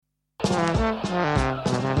Here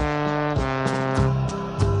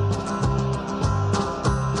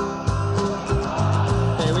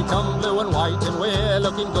we come, blue and white, and we're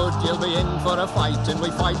looking good. You'll be in for a fight, and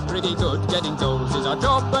we fight pretty good. Getting goals is our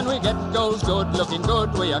job, and we get goals good. Looking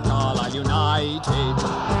good, we are Carlisle United.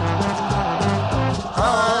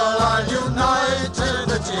 Carlisle United,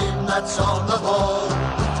 the team that's on the ball.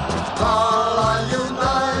 Carlisle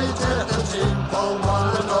United, the team for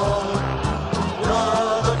one and all.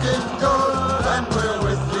 You're looking good, and we're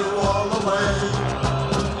with you all the way.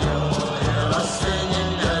 You'll hear us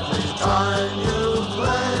singing every time you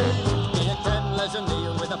play. Here Ken Leisure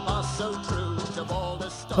with a pass so true to all the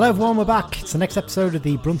stuff. Hello everyone, we're back. It's the next episode of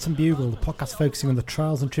the Brunton Bugle, the podcast focusing on the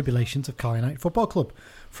trials and tribulations of Carlisle United Football Club.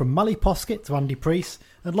 From Mally Poskett to Andy Priest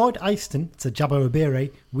and Lloyd Eyston to Jabbo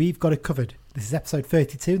Abire, we've got it covered. This is episode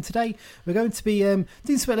 32, and today we're going to be doing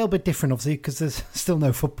something a little bit different, obviously, because there's still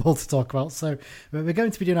no football to talk about. So we're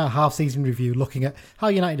going to be doing our half-season review, looking at how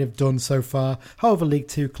United have done so far, how other League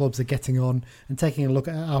Two clubs are getting on, and taking a look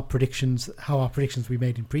at our predictions, how our predictions we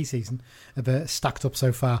made in pre-season have stacked up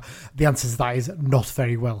so far. The answer to that is not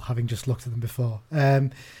very well, having just looked at them before.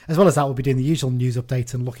 As well as that, we'll be doing the usual news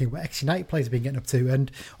update and looking at what ex-United players have been getting up to.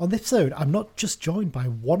 And on this episode, I'm not just joined by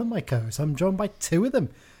one of my co-hosts, I'm joined by two of them.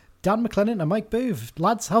 Dan McLennan and Mike Booth.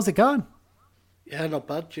 Lads, how's it going? Yeah, not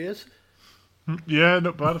bad, cheers. Yeah,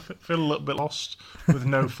 not bad. I feel a little bit lost with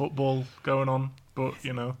no football going on, but,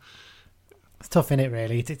 you know. It's tough, innit,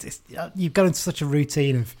 really? It's you've got into such a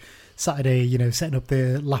routine of Saturday, you know, setting up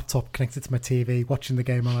the laptop connected to my TV, watching the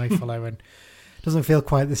game on iFollow, and it doesn't feel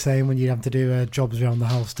quite the same when you have to do jobs around the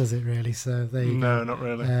house, does it, really? So there you go. No, not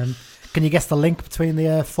really. Can you guess the link between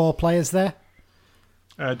the four players there?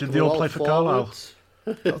 Did they all play for Carlisle?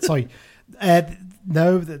 Sorry.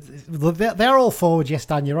 No, they're all forward. Yes,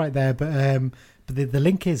 Dan, you're right there. But the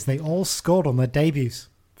link is they all scored on their debuts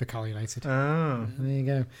for Carlisle United. Oh. There you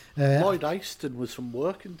go. Lloyd Eyston was from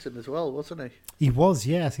Workington as well, wasn't he? He was,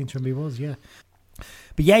 yeah. I seem to remember he was, yeah.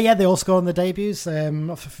 But yeah, they all scored on their debuts.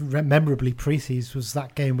 Memorably, pre-season was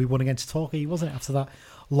that game we won against Torquay, wasn't it? After that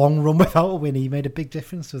long run without a win, he made a big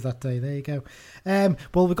difference with that day. There you go.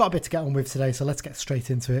 Well, we've got a bit to get on with today, so let's get straight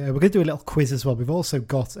into it. We're going to do a little quiz as well. We've also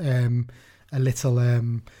got a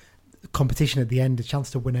little competition at the end, a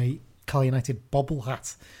chance to win a Carlisle United bobble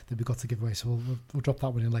hat that we've got to give away, so we'll drop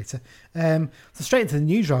that one in later. So straight into the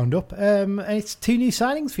news roundup, and it's two new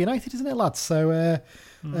signings for United, isn't it, lads? So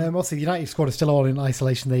obviously the United squad is still all in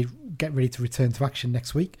isolation. They get ready to return to action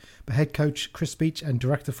next week, but head coach Chris Beech and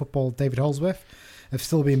director of football David Holsworth have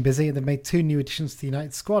still been busy, and they've made two new additions to the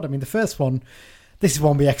United squad. I mean, the first one, this is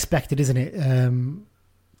one we expected, isn't it?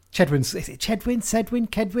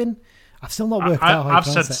 Kedwin? I've still not worked out how I've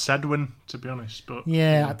to said pronounce it. Sedwin, to be honest. But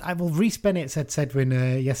yeah, I will Reece Bennett said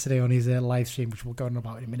Sedwin yesterday on his live stream, which we'll go on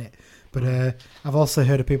about in a minute. But I've also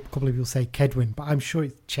heard a couple of people say Kedwin, but I'm sure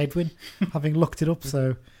it's Chedwin, having looked it up.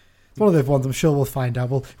 So it's one of those ones I'm sure we'll find out.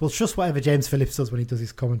 We'll trust whatever James Phillips does when he does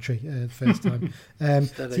his commentary the first time.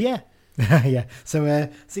 So yeah. Yeah, so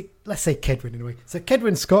let's say Kedwin anyway. So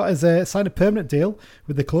Kedwin Scott has signed a permanent deal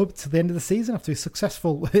with the club to the end of the season after a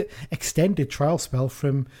successful extended trial spell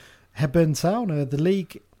from Hebburn Town.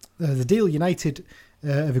 The deal United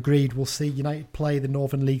have agreed will see United play the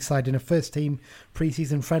Northern League side in a first team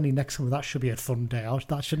pre-season friendly next summer. That should be a fun day out.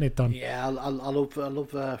 That shouldn't it, done? Yeah, I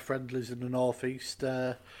love friendlies in the North East.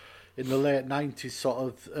 In the late 90s, sort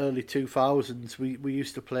of early 2000s, we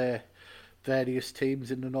used to play various teams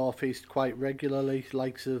in the North East quite regularly,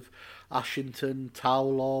 likes of Ashington,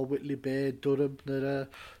 Towlaw, Whitley Bay, Durham.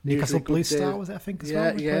 Newcastle Blue Star, was it, I think, as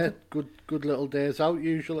well? Yeah, good little days out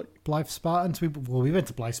usually. Blythe Spartans. We went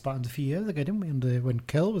to Blythe Spartans a few years ago, didn't we? When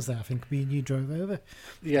Curl was there, I think me and you drove over.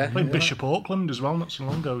 Yeah. Played Bishop Auckland as well not so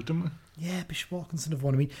long ago, didn't we? Yeah, Bishop Auckland's another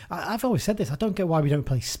one. I mean, I've always said this. I don't get why we don't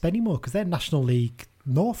play Spenny more, because they're National League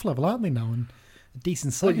North level, aren't they now? And a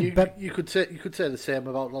decent signing. Well, you could say the same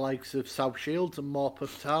about the likes of South Shields and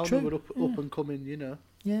Morpeth Town, True. who are up and coming, you know.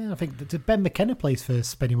 Yeah, I think that Ben McKenna plays for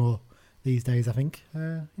Spennymoor these days, I think.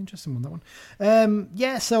 Interesting one, that one.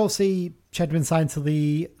 Yeah, so obviously Chedwin signed till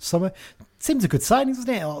the summer. Seems a good signing,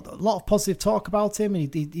 doesn't it? A lot of positive talk about him,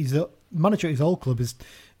 and he's a manager at his old club is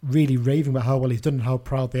really raving about how well he's done and how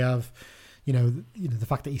proud they have. You know the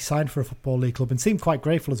fact that he signed for a Football League club, and seemed quite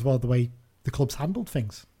grateful as well the way the club's handled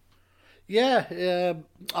things. Yeah,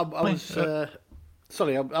 I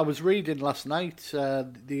was reading last night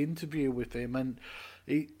the interview with him, and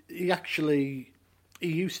he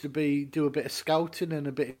used to do a bit of scouting and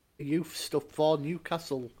a bit of youth stuff for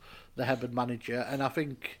Newcastle, the Hebburn manager, and I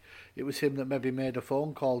think it was him that maybe made a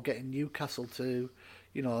phone call getting Newcastle to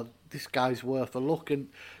this guy's worth a look. And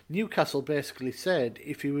Newcastle basically said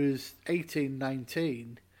if he was 18,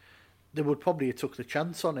 19, they would probably have took the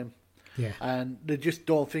chance on him. Yeah. And they just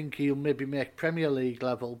don't think he'll maybe make Premier League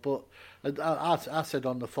level. But I said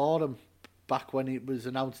on the forum back when it was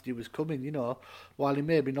announced he was coming, while he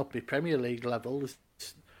maybe not be Premier League level, there's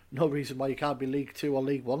no reason why he can't be League 2 or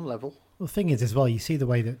League 1 level. Well, the thing is as well, you see the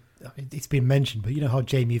way that it's been mentioned, but you know how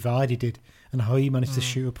Jamie Vardy did and how he managed to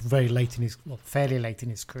shoot up fairly late in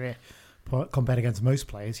his career compared against most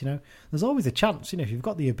players. There's always a chance. If you've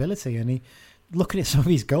got the ability, and looking at some of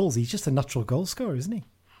his goals, he's just a natural goal scorer, isn't he?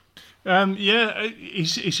 Yeah, he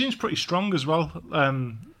seems pretty strong as well.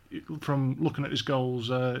 From looking at his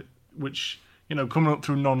goals, which coming up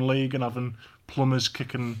through non-league and having plumbers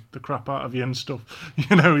kicking the crap out of you and stuff,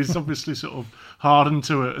 he's obviously sort of hardened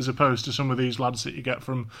to it, as opposed to some of these lads that you get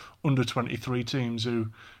from under 23 teams who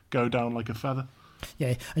go down like a feather.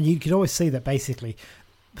 Yeah, and you can always see that basically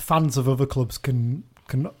fans of other clubs can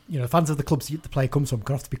fans of the clubs the player comes from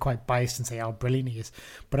can have to be quite biased and say how brilliant he is.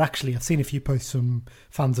 But actually, I've seen a few posts from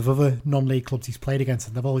fans of other non-league clubs he's played against,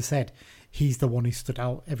 and they've always said he's the one who stood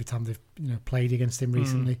out every time they've played against him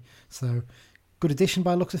recently. So good addition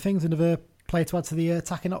by looks of things, another player to add to the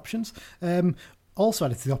attacking options. Also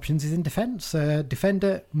added to the options is in defence.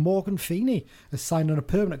 Defender Morgan Feeney has signed on a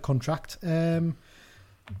permanent contract,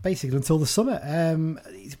 basically until the summer.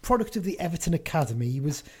 He's a product of the Everton Academy. He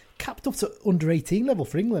was capped up to under 18 level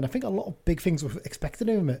for England. I think a lot of big things were expected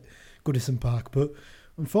of him at Goodison Park, but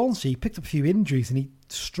unfortunately he picked up a few injuries and he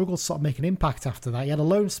struggled to sort of make an impact after that. He had a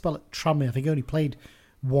loan spell at Tranmere. I think he only played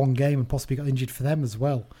one game and possibly got injured for them as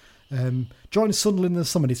well. Joining Sunderland in the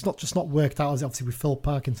summer, it's not worked out, as obviously with Phil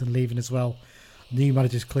Parkinson leaving as well. New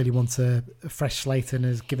managers clearly want a fresh slate and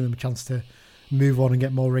has given them a chance to move on and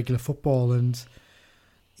get more regular football. And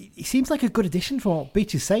he seems like a good addition for what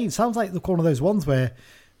Beach is saying. It sounds like one of those ones where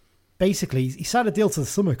basically he signed a deal to the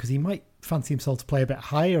summer because he might fancy himself to play a bit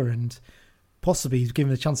higher, and possibly he's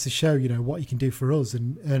given a chance to show what he can do for us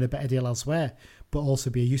and earn a better deal elsewhere, but also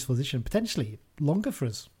be a useful addition, potentially longer for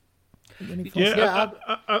us. Well,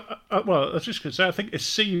 I was just going to say, I think his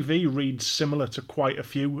CV reads similar to quite a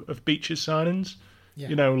few of Beach's signings.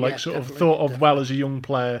 Thought of well as a young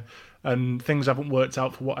player, and things haven't worked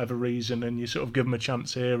out for whatever reason, and you sort of give him a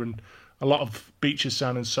chance here. And a lot of Beach's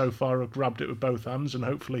signings so far have grabbed it with both hands, and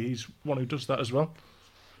hopefully he's one who does that as well.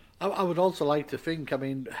 I would also like to think,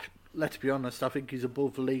 let's be honest, I think he's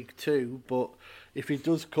above League 2, but if he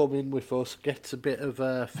does come in with us, gets a bit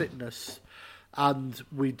of fitness, and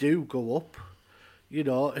we do go up,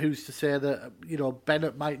 who's to say that,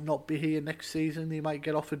 Bennett might not be here next season. He might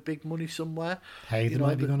get offered big money somewhere. Hayden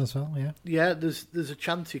might be gone as well, yeah. Yeah, there's a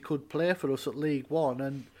chance he could play for us at League 1,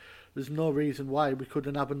 and there's no reason why we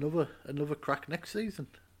couldn't have another crack next season.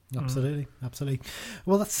 Absolutely.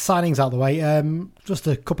 Well, that's the signings out of the way. Just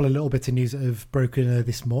a couple of little bits of news that have broken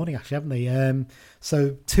this morning, actually, haven't they?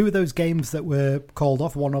 So two of those games that were called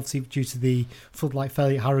off, one obviously due to the floodlight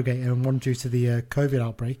failure at Harrogate and one due to the COVID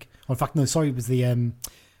outbreak. In fact, no, sorry, it was the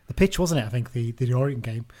pitch, wasn't it? I think the Orient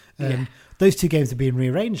game. Those two games are being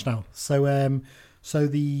rearranged now. So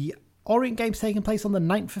the Orient game's taking place on the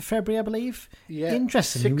 9th of February, I believe. Yeah,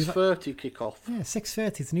 interesting. 6:30 kick-off. Yeah,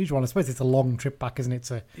 6:30. It's an unusual one. I suppose it's a long trip back, isn't it,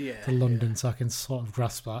 to London, so I can sort of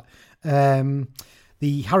grasp that.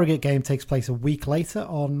 The Harrogate game takes place a week later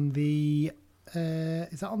on the...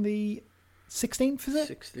 is that on the 16th, is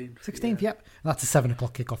it? 16th, yep. That's a 7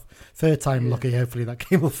 o'clock kickoff. Third time lucky, hopefully that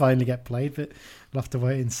game will finally get played, but we'll have to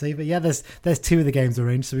wait and see. But yeah, there's two of the games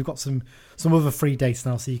arranged, so we've got some other free dates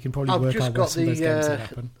now, so you can probably work out where some of those games will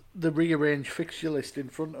happen. The rearranged fixture list in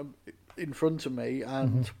front of me,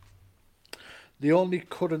 and the only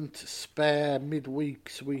current spare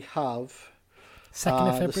midweeks we have 2nd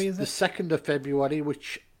of February, is it? The 2nd of February,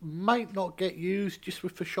 which might not get used just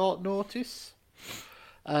with a short notice.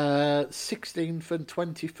 16th and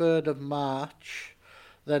 23rd of March,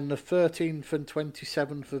 then the 13th and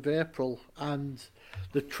 27th of April, and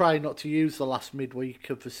they try not to use the last midweek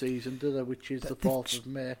of the season, do they? Which is the 4th of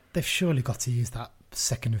May. They've surely got to use that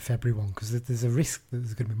 2nd of February one, because there's a risk that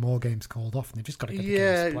there's going to be more games called off, and they've just got to get the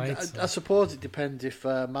games played. I suppose it depends if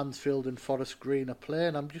Mansfield and Forest Green are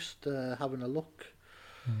playing. I'm just having a look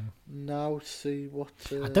now to see what...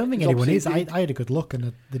 I don't think anyone is. I had a good look, and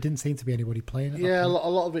there didn't seem to be anybody playing. Yeah, a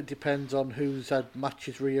lot of it depends on who's had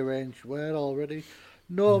matches rearranged where already.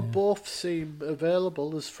 No, both seem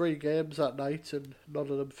available. There's 3 games that night and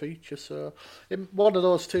none of them feature. So one of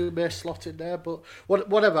those two may slot in there. But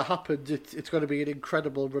whatever happens, it's going to be an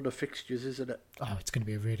incredible run of fixtures, isn't it? Oh, it's going to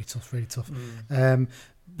be really tough.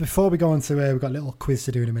 before we go on to, we've got a little quiz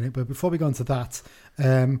to do in a minute, but before we go on to that,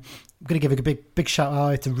 I'm going to give a big shout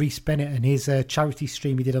out to Reece Bennett and his charity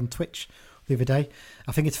stream he did on Twitch the other day.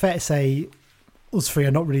 I think it's fair to say us three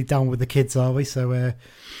are not really down with the kids, are we? So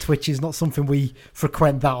Twitch is not something we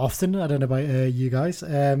frequent that often. I don't know about you guys.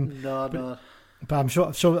 No. But I'm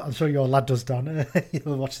sure your lad does, Don.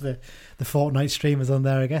 You'll watch the Fortnite streamers on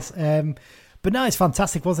there, I guess. But no, it's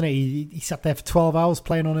fantastic, wasn't it? He sat there for 12 hours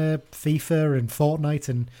playing on a FIFA and Fortnite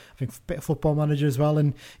and I think a bit of Football Manager as well.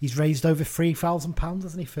 And he's raised over £3,000,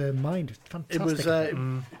 hasn't he, for Mind? Fantastic.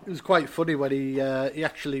 It was quite funny when he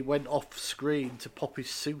actually went off screen to pop his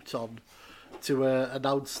suit on to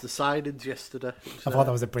announce the signings yesterday. I thought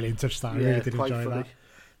that was a brilliant touch. That I really did enjoy funny. that.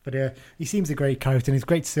 But he seems a great character, and it's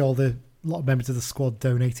great to see a lot of members of the squad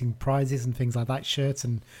donating prizes and things like that, shirts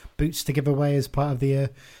and boots to give away as part of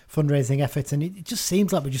the fundraising effort. And it just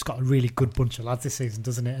seems like we've just got a really good bunch of lads this season,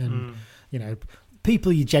 doesn't it? And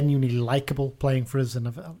people you genuinely likeable playing for us. And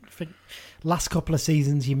I think last couple of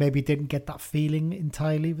seasons you maybe didn't get that feeling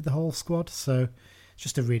entirely with the whole squad. So it's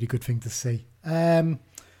just a really good thing to see.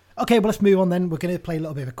 Okay, well, let's move on then. We're going to play a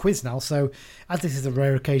little bit of a quiz now. So, as this is a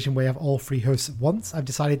rare occasion where you have all three hosts at once, I've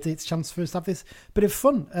decided it's a chance for us to have this bit of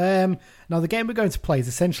fun. Now, the game we're going to play is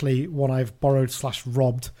essentially one I've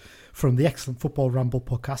borrowed/robbed from the Excellent Football Ramble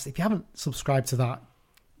podcast. If you haven't subscribed to that,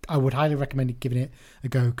 I would highly recommend giving it a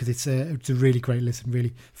go because it's a really great listen,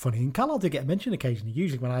 really funny. And Carlisle do get a mention occasionally,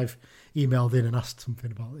 usually when I've emailed in and asked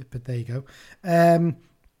something about it, but there you go. And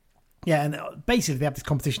basically they have this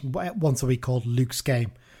competition once a week called Luke's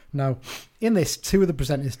Game. Now, in this, two of the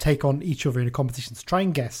presenters take on each other in a competition to try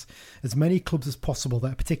and guess as many clubs as possible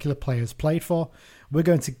that a particular player has played for. We're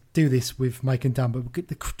going to do this with Mike and Dan, but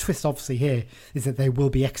the twist obviously here is that they will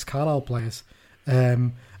be ex-Carlisle players.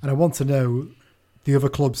 And I want to know the other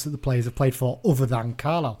clubs that the players have played for other than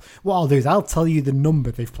Carlisle. What I'll do is I'll tell you the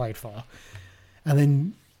number they've played for, and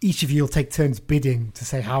then each of you will take turns bidding to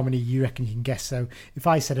say how many you reckon you can guess. So if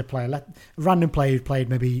I said a random player who played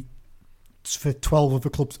maybe for 12 other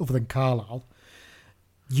clubs other than Carlisle,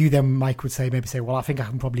 you then, Mike, would say, well, I think I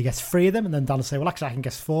can probably guess 3 of them, and then Dan will say, well, actually, I can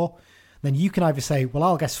guess 4. Then you can either say, well,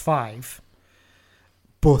 I'll guess 5,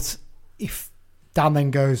 but if Dan then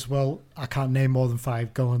goes, well, I can't name more than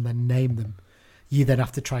 5, go on then name them. You then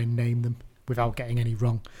have to try and name them without getting any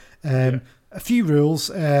wrong. A few rules.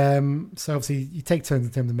 So obviously, you take turns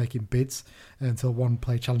in terms of making bids until one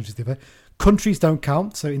player challenges the other. Countries don't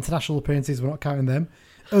count, so international appearances, we're not counting them.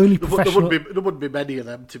 Only professional. There wouldn't be many of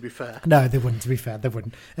them, to be fair. No, they wouldn't. To be fair, they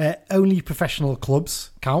wouldn't. Only professional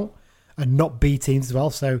clubs count, and not B teams as well.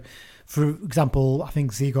 So, for example, I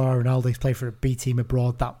think Ziegler Ronaldo's played for a B team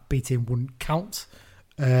abroad. That B team wouldn't count.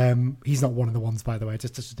 He's not one of the ones, by the way.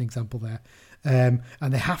 Just an example there. And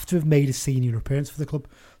they have to have made a senior appearance for the club.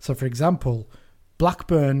 So, for example,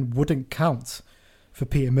 Blackburn wouldn't count for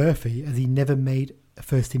Peter Murphy as he never made a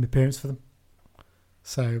first team appearance for them.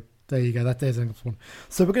 So. There you go. There's one.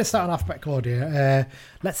 So we're going to start on alphabetical order.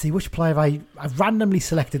 Let's see which player I've randomly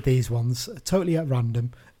selected these ones, totally at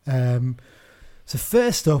random. So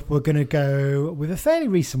first up, we're going to go with a fairly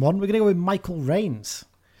recent one. We're going to go with Michael Raines.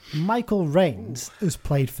 Michael Raines has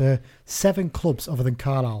played for 7 clubs other than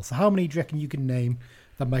Carlisle. So how many do you reckon you can name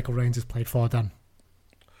that Michael Raines has played for, Dan?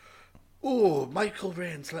 Oh, Michael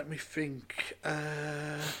Raines. Let me think.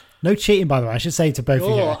 No cheating, by the way. I should say to both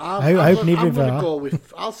of you. I hope neither of you are.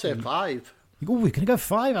 I'll say 5. Oh, we're going to go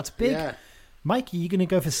 5. That's big. Yeah. Mike, are you going to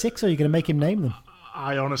go for 6 or are you going to make him name them?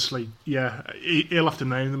 I honestly, he'll have to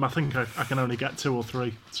name them. I think I can only get 2 or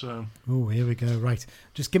 3. So. Oh, here we go. Right.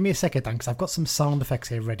 Just give me a second, Dan, because I've got some sound effects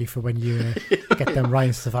here ready for when you get them right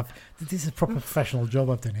and stuff. This is a proper professional job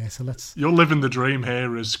I've done here, so let's... You're living the dream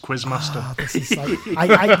here as quizmaster. This is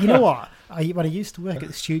like... you know what? When I used to work at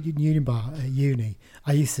the Student Union Bar at uni,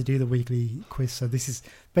 I used to do the weekly quiz, so this is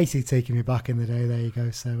basically taking me back in the day. There you go.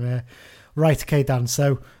 So... Right, okay, Dan.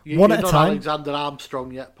 So one at a time. Alexander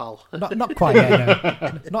Armstrong yet, pal? Not quite yet.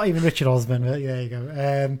 No. Not even Richard Osman. But there you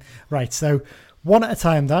go. Right, so one at a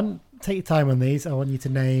time, Dan. Take your time on these. I want you to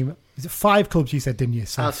name. Is it 5 clubs you said, didn't you?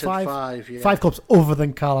 So I said 5. Yeah. 5 clubs other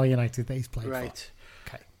than Carlisle United that he's played for. Right.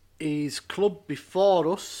 Okay. His club before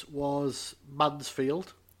us was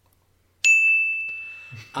Mansfield,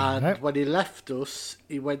 and when he left us,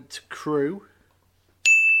 he went to Crewe.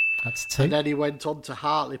 That's 2. And then he went on to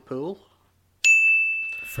Hartlepool.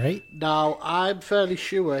 3. Now, I'm fairly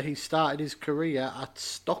sure he started his career at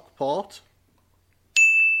Stockport.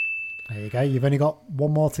 There you go. You've only got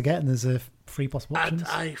one more to get, and there's 3 possible options. And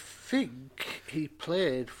I think he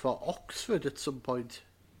played for Oxford at some point.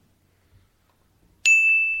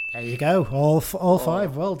 There you go. All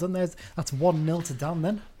 5. Well done. That's 1-0 to Dan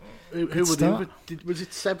then. Who Good were the start. other? Was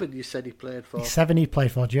it 7 you said he played for? 7 he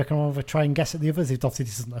played for. Do you reckon I'll have a try and guess at the others? It obviously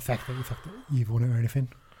doesn't affect the fact that you've won it or anything.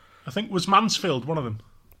 I think was Mansfield one of them.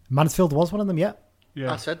 Mansfield was one of them, yeah.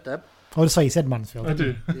 Yeah, I said them. Oh, sorry, you said Mansfield. I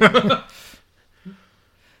didn't do. you?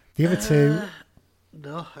 The other two,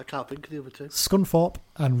 No, I can't think of the other two. Scunthorpe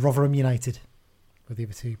and Rotherham United were the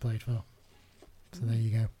other two he played for. So there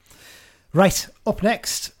you go. Right, up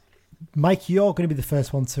next, Mike, you're going to be the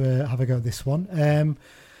first one to have a go at this one.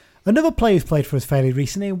 Another player who's played for us fairly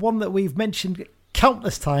recently, and one that we've mentioned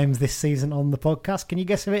countless times this season on the podcast. Can you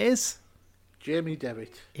guess who it is? Jamie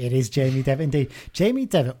Devitt. It is Jamie Devitt, indeed. Jamie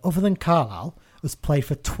Devitt, other than Carlisle, has played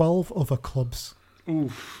for 12 other clubs.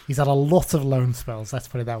 Oof. He's had a lot of loan spells, let's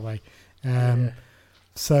put it that way.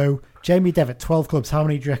 So, Jamie Devitt, 12 clubs. How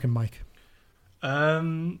many do you reckon, Mike?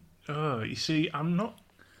 You see, I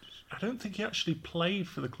don't think he actually played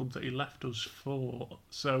for the club that he left us for.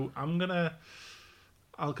 So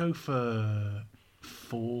I'll go for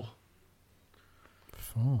 4.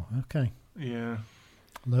 4, okay. Yeah.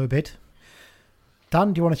 Low bid.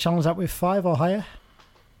 Dan, do you want to challenge that with 5 or higher?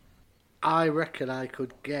 I reckon I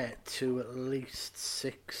could get to at least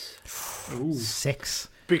 6. Ooh. 6.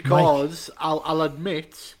 Because I'll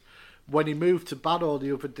admit, when he moved to Barrow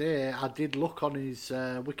the other day, I did look on his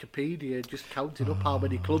Wikipedia, just counted up how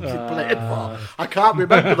many clubs he played for. I can't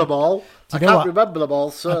remember them all. I you know can't what? remember them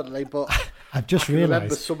all, certainly, but I've just I can remember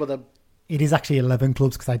realised some of them. it is actually 11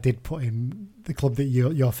 clubs because I did put in the club that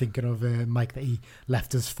you're thinking of, Mike, that he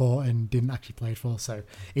left us for and didn't actually play for. So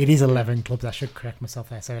it is 11 clubs. I should correct myself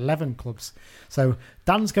there. So 11 clubs. So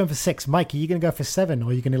Dan's going for 6. Mike, are you going to go for 7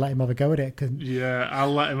 or are you going to let him have a go at it? 'Cause, Yeah,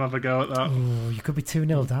 I'll let him have a go at that. oh, you could be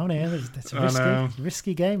 2-0 down here. It's I know. a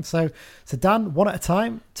risky game. So Dan, one at a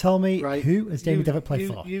time, tell me Right. who has Jamie Devitt played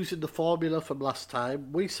for? Using the formula from last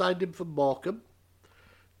time, we signed him from Morecambe.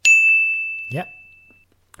 Yep.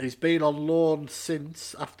 He's been on loan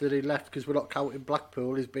since, after he left, because we're not counting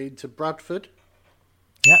Blackpool. He's been to Bradford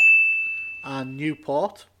Yep. and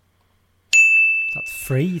Newport. That's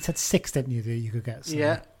 3. You said 6, didn't you, that you could get? So.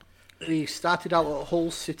 Yeah. He started out at Hull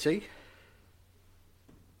City.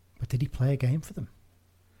 But did he play a game for them?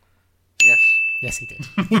 Yes. Yes, he did.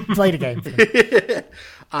 He played a game for them.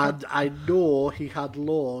 And I know he had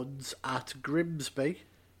loans at Grimsby.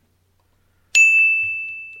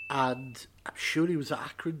 And I'm sure he was at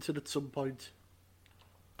Accrington at some point.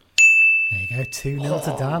 There you go, 2-0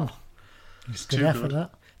 to Dan. He's Good too effort, good.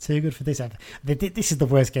 that. Too good for this effort. This is the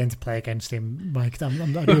worst game to play against him, Mike. I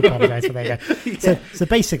do apologise for that. Yeah. So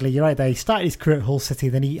basically, you're right there. He started his career at Hull City,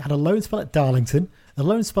 then he had a loan spell at Darlington, a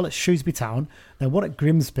loan spell at Shrewsbury Town, then one at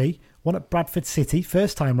Grimsby, one at Bradford City,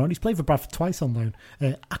 first time round. He's played for Bradford twice on loan.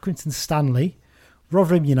 Accrington Stanley,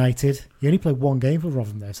 Rotherham United. He only played one game for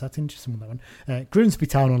Rotherham there, so that's interesting with that one. Grimsby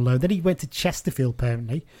Town on loan. Then he went to Chesterfield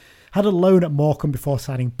permanently. Had a loan at Morecambe before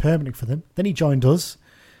signing permanently for them. Then he joined us.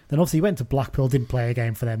 Then obviously he went to Blackpool, didn't play a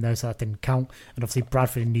game for them though, so that didn't count. And obviously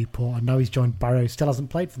Bradford and Newport, and now he's joined Barrow. Still hasn't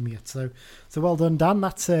played for them yet. So well done, Dan.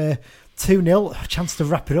 That's 2-0. A chance to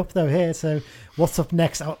wrap it up though here. So what's up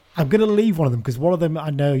next? I'm going to leave one of them because one of them I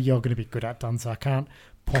know you're going to be good at, Dan, so I can't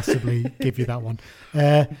possibly give you that one.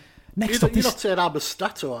 Next up, You're not saying I'm a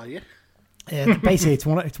stato, are you? basically, it's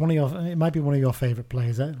one of your. It might be one of your favourite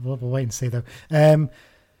players. We'll wait and see though.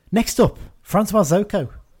 Next up, Francois Zoko.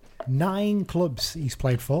 9 clubs he's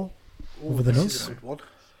played for over the This nose. is a good one.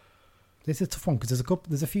 This is a tough one because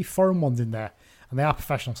there's a few foreign ones in there, and they are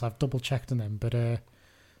professional, so I've double checked on them. But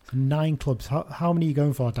 9 clubs. How many are you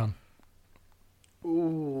going for, Dan?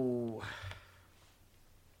 Ooh.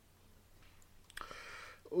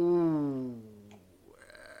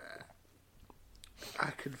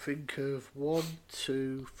 I can think of 1,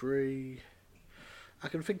 2, 3. I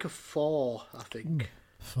can think of 4, I think.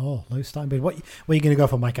 4, low starting bid. What are you going to go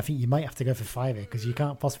for, Mike? I think you might have to go for 5 here because you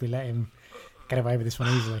can't possibly let him get away with this one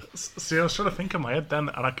easily. See, I was trying to think in my head then,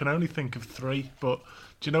 and I can only think of 3. But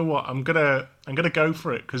do you know what? I'm gonna go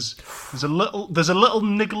for it because there's a little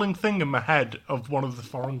niggling thing in my head of one of the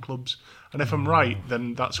foreign clubs, and if I'm right,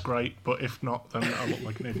 then that's great. But if not, then I look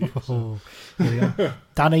like an idiot. So. Oh, here we go.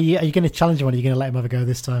 Dan, are you going to challenge him or are you going to let him have a go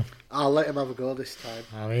this time? I'll let him have a go this time.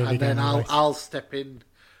 Oh, here we and go, then right. I'll step in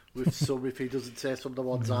with some if he doesn't say some of the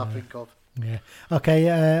ones I think of. Yeah.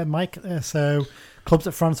 Okay, Mike. So clubs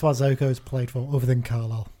that Francois Zoko has played for other than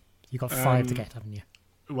Carlisle. You got 5 to get, haven't you?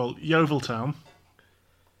 Well, Yeovil Town,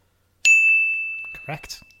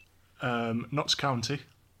 Correct. Notts County,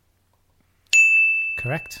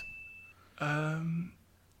 Correct. now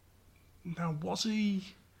was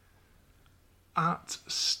he at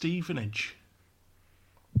Stevenage?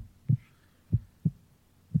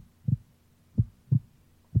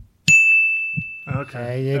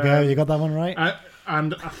 Okay. There you go. You got that one right.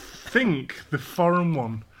 And I think the foreign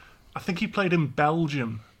one, I think he played in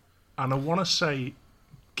Belgium, and I want to say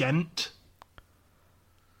Ghent.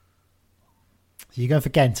 You going for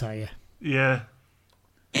Ghent, are you? Yeah.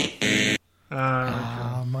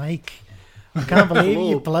 Mike. I can't believe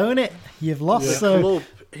you've blown it. You've lost. The So club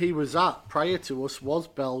he was at prior to us was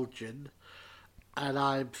Belgian, and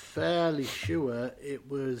I'm fairly sure it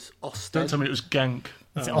was Ostend. Don't tell me it was Genk.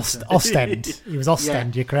 it's Ostend. It was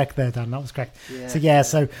Ostend. Yeah. You're correct there, Dan. That was correct. Yeah.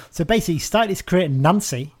 So basically, he started his career in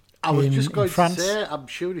Nancy. I was in, just going in France. to say, I'm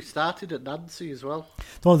sure he started at Nancy as well.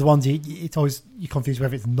 It's one of the ones it's always you confuse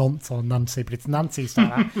whether it's Nantes or Nancy, but it's Nancy.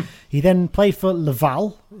 Started at. He then played for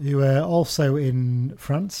Laval, who were also in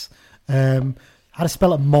France. Had a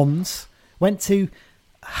spell at Mons. Went to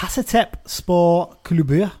Hasatep Spor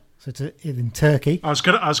Kulübü, so it's in Turkey. I was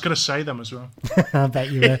gonna say them as well. I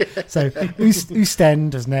bet you were. So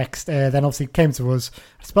Ostend was next. Then obviously came to us.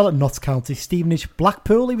 A spell at Notts County, Stevenage,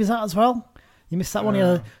 Blackpool. He was at as well. You missed that one.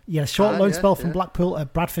 He had a short loan spell from Blackpool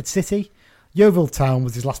at Bradford City. Yeovil Town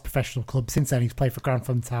was his last professional club. Since then, he's played for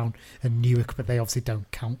Grantham Town and Newark, but they obviously don't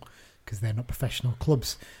count because they're not professional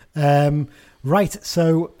clubs. Right,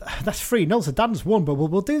 so that's 3-0. So Dan's won, but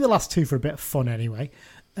we'll do the last two for a bit of fun anyway.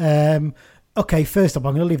 Okay, first up,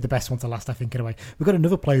 I'm going to leave the best one to last, I think, anyway. We've got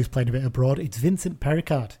another player who's playing a bit abroad. It's Vincent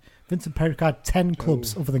Pericard. Vincent Pericard, 10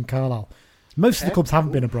 clubs other than Carlisle. Most of the clubs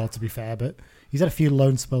haven't been abroad, to be fair, but he's had a few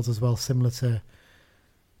loan spells as well, similar to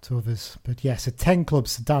others. But yeah, so 10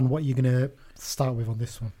 clubs. So Dan, what are you going to start with on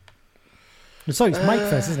this one? Sorry, it's Mike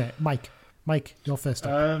first, isn't it? Mike, you're first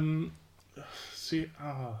up. I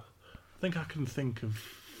think I can think of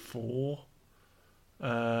 4.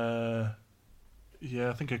 Yeah,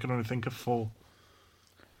 I think I can only think of 4.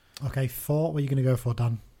 Okay, 4. What are you going to go for,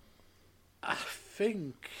 Dan? I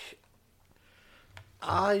think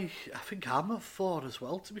I'm at 4 as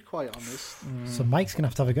well, to be quite honest. So Mike's going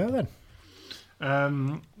to have a go then.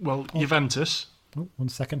 Juventus. Oh, 1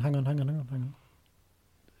 second. Hang on.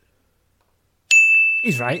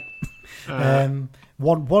 He's right.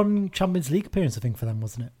 One Champions League appearance, I think, for them,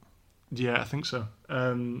 wasn't it? Yeah, I think so.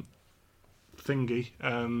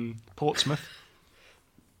 Portsmouth.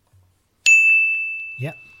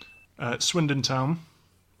 Yeah. Swindon Town.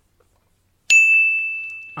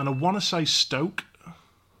 And I want to say Stoke.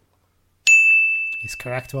 It's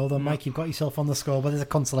correct. Well done, Mike. You've got yourself on the score, but there's a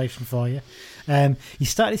consolation for you. He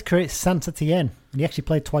started his career at Saint-Étienne, and he actually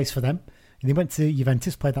played twice for them. And he went to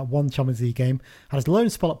Juventus, played that one Champions League game, had his loan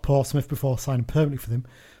spell at Portsmouth before signing permanently for them.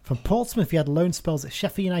 From Portsmouth, he had loan spells at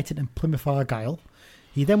Sheffield United and Plymouth Argyle.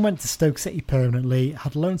 He then went to Stoke City permanently,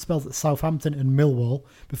 had loan spells at Southampton and Millwall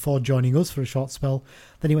before joining us for a short spell.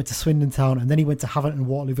 Then he went to Swindon Town, and then he went to Havant and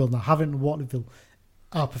Waterlooville. Now, Havant and Waterlooville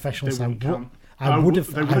are professional. They wouldn't count.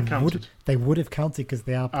 They would have counted because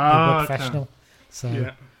they were professional. Okay. So,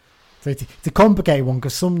 yeah. So it's a complicated one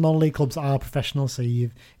because some non-league clubs are professional, so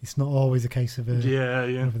it's not always a case of whether they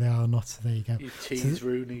are or not. So there you go. You tease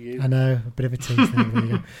Rooney, you. I know, a bit of a tease there. There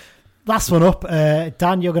you go. Last one up.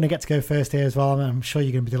 Dan, you're going to get to go first here as well. I'm sure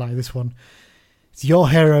you're going to be delighted with this one. It's your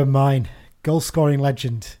hero and mine. Goal-scoring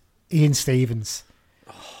legend, Ian Stevens.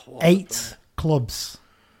 8 clubs.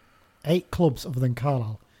 8 clubs other than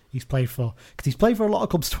Carlisle he's played for. Because he's played for a lot of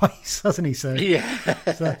clubs twice, hasn't he? So,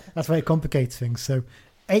 so that's why it complicates things. So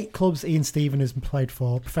 8 clubs Ian Stevens has played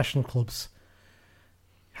for, professional clubs.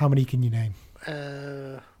 How many can you name?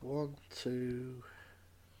 1, 2,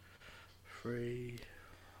 3.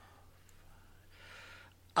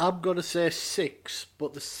 I'm going to say 6,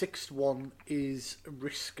 but the 6th one is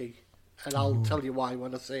risky. And I'll tell you why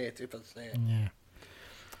when I say it, if I say it.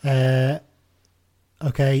 Yeah.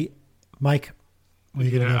 Okay, Mike, what are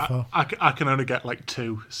you going to go for? I can only get like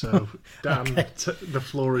 2, so Dan, the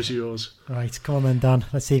floor is yours. Right, come on then, Dan.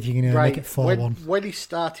 Let's see if you can make it 4-1. When he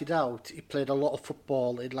started out, he played a lot of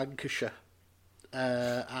football in Lancashire.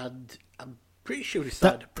 And I'm pretty sure he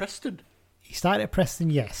started at Preston. He started at Preston,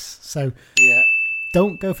 yes. So yeah.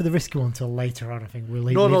 Don't go for the risky one until later on, I think. We'll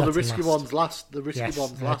leave the risky one's last. The risky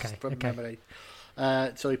one's last from okay. memory.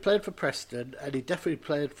 So he played for Preston, and he definitely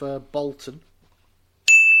played for Bolton.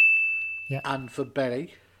 Yeah. And for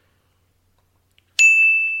Bury.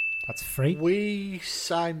 That's 3. We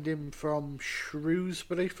signed him from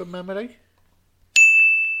Shrewsbury from memory.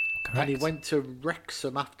 Correct. And he went to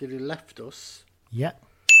Wrexham after he left us. Yeah.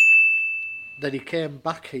 Then he came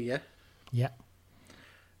back here. Yeah.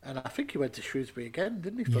 And I think he went to Shrewsbury again,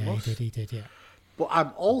 didn't he, from us? He did, yeah. But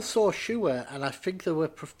I'm also sure, and I think they were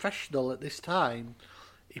professional at this time,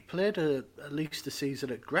 he played at least a season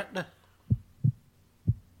at Gretna.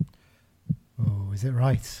 Oh, is it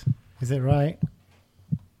right? Is it right?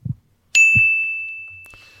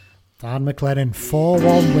 Dan McLennan,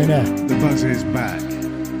 4-1 winner. The buzz is back.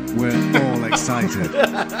 We're all excited.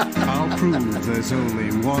 I'll prove there's only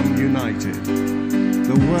one United.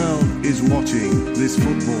 The world is watching this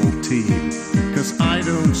football team, 'cause I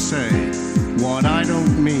don't say what I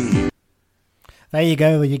don't mean. There you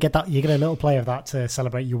go. You get a little play of that to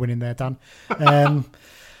celebrate you winning there, Dan. That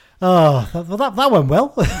went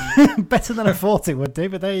well. Better than I thought it would do,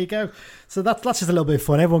 but there you go. So that's just a little bit of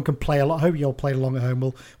fun. Everyone can play a lot. I hope you all played along at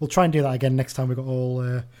home. We'll try and do that again next time we've got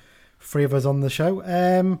all three of us on the show.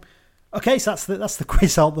 Okay, so that's the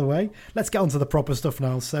quiz out the way. Let's get on to the proper stuff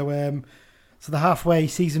now. So the halfway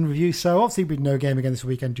season review. So obviously we had no game again this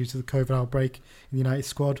weekend due to the COVID outbreak in the United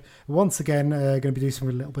squad. Once again, going to be doing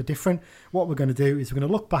something a little bit different. What we're going to do is we're going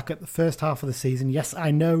to look back at the first half of the season. Yes,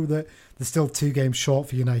 I know that there's still 2 games short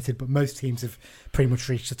for United, but most teams have pretty much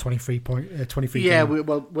reached the 23 Yeah, game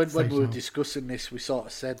when we were discussing this, we sort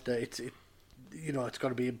of said that it's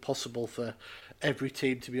going to be impossible for every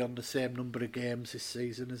team to be on the same number of games this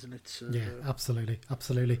season, isn't it? So, yeah, absolutely.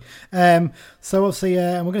 So obviously,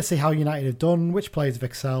 we're going to see how United have done, which players have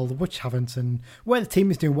excelled, which haven't, and where the team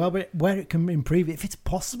is doing well, but where it can improve, if it's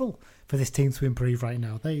possible for this team to improve right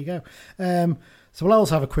now. There you go. So we'll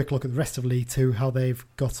also have a quick look at the rest of League Two, how they've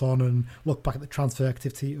got on, and look back at the transfer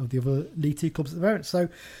activity of the other League Two clubs at the moment. So,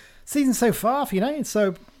 season so far for United.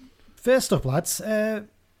 So, first up, lads,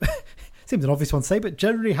 seems an obvious one to say, but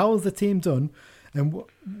generally, how has the team done? And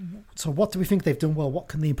so what do we think they've done well? What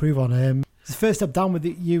can they improve on? First up, down with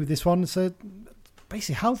you with this one. So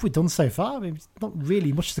basically, how have we done so far? I mean, it's not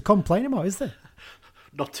really much to complain about, is there?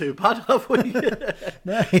 Not too bad, have we?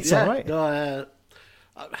 No, it's all right. No,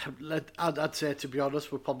 I'd say, to be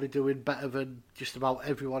honest, we're probably doing better than just about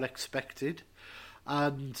everyone expected.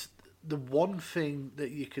 And the one thing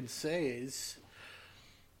that you can say is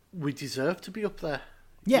we deserve to be up there.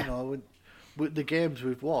 Yeah. You know, with the games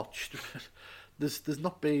we've watched, there's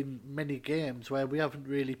not been many games where we haven't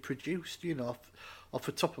really produced, you know, off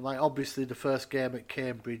the top of my... Obviously, the first game at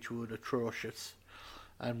Cambridge were atrocious.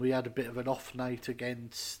 And we had a bit of an off night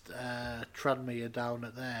against Tranmere down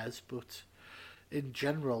at theirs, but in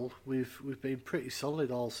general, we've been pretty solid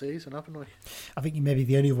all season, haven't we? I think maybe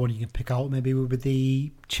the only one you can pick out maybe would be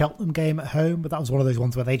the Cheltenham game at home, but that was one of those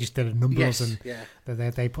ones where they just did a numbers and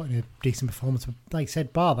they put in a decent performance. But like I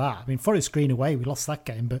said, bar that, I mean, Forest Green away, we lost that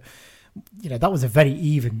game, but you know that was a very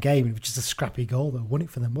even game. It was just a scrappy goal that won it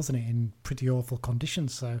for them, wasn't it? In pretty awful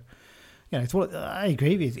conditions. So, you know, I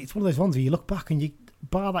agree with you. It's one of those ones where you look back and you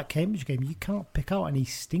bar that Cambridge game, you can't pick out any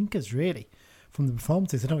stinkers really from the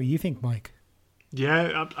performances. I don't know what you think, Mike.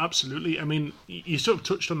 Yeah, absolutely. I mean, you sort of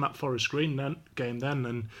touched on that Forest Green game then,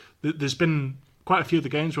 and there's been quite a few of the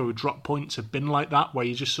games where we dropped points have been like that, where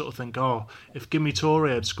you just sort of think, oh, if Gimme Torre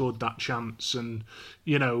had scored that chance, and,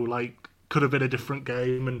 you know, like, could have been a different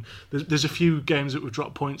game. And there's a few games that we've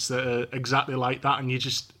dropped points that are exactly like that, and you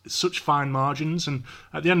just such fine margins. And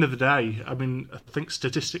at the end of the day, I mean, I think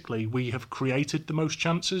statistically we have created the most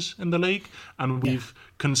chances in the league, and we've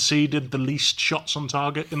conceded the least shots on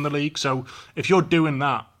target in the league. So if you're doing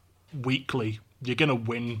that weekly, you're going to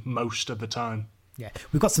win most of the time. Yeah,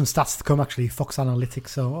 we've got some stats to come actually. Fox Analytics,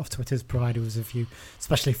 so off Twitter's provided us a few,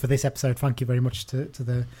 especially for this episode. Thank you very much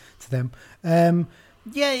to them.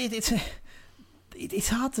 It's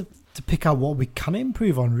hard to pick out what we can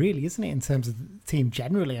improve on, really, isn't it, in terms of the team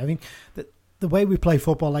generally? I mean, the way we play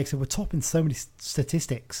football, like I said, we're topping so many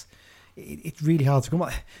statistics. It's really hard to come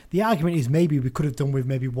up. The argument is maybe we could have done with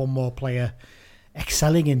maybe one more player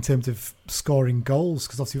excelling in terms of scoring goals,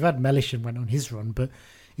 because obviously we've had Melishin went on his run, but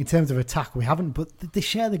in terms of attack, we haven't. But they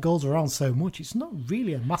share the goals around so much. It's not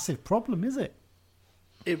really a massive problem, is it?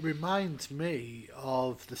 It reminds me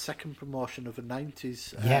of the second promotion of the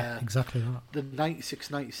 90s. Yeah, exactly that. The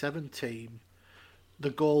 96-97 team,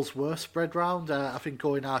 the goals were spread round. I think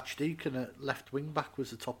Owen Archdeacon at left wing-back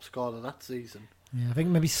was the top scorer that season. Yeah, I think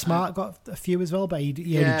maybe Smart got a few as well, but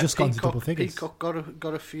he only just got into double figures. Peacock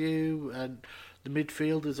got a few, and the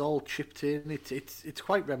midfielders all chipped in. It's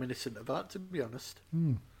quite reminiscent of that, to be honest.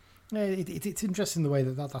 Yeah, it's interesting the way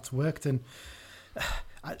that's worked, and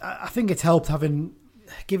I think it's helped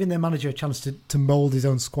giving their manager a chance to mould his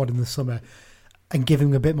own squad in the summer and give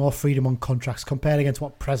him a bit more freedom on contracts compared against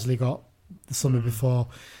what Presley got the summer before.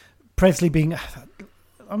 Presley being...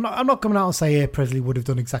 I'm not coming out and say Presley would have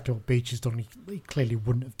done exactly what Beach has done. He clearly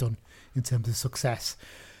wouldn't have done in terms of success.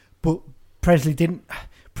 But Presley didn't...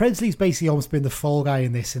 Presley's basically almost been the fall guy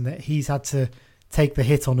in this, in that he's had to take the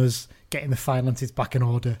hit on us getting the finances back in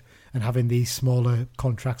order and having these smaller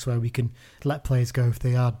contracts where we can let players go if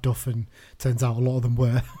they are duff, and turns out a lot of them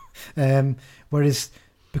were. Whereas,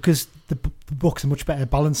 because the books are much better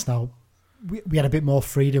balanced now, we had a bit more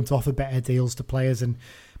freedom to offer better deals to players and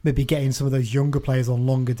maybe getting some of those younger players on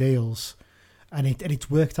longer deals. And it's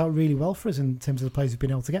worked out really well for us in terms of the players we've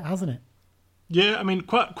been able to get, hasn't it? Yeah, I mean,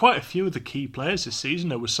 quite a few of the key players this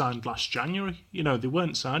season were signed last January. You know, they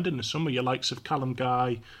weren't signed in the summer. Your likes of Callum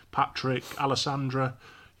Guy, Patrick, Alessandra,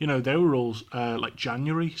 you know, they were all like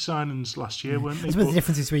January signings last year, weren't they? I suppose the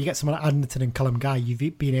difference is where you get someone like Anderton and Callum Guy,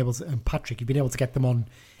 and Patrick, you've been able to get them on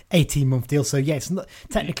 18-month deals. So yeah, it's not,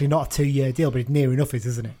 technically not a 2-year deal, but it near enough is,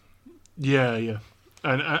 isn't it? Yeah.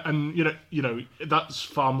 And you know that's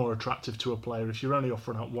far more attractive to a player. If you're only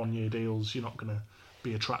offering out 1-year deals, you're not going to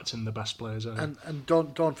be attracting the best players. And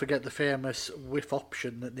don't forget the famous whiff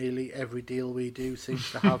option that nearly every deal we do seems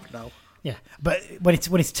to have now. Yeah, but when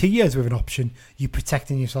it's 2 years with an option, you're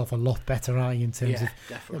protecting yourself a lot better, aren't you? In terms of,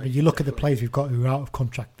 definitely. I mean, you look at the players we've got who are out of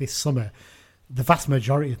contract this summer. The vast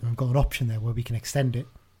majority of them have got an option there where we can extend it.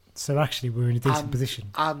 So actually, we're in a decent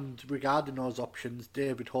position. And regarding those options,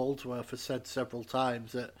 David Holdsworth has said several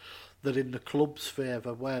times that in the club's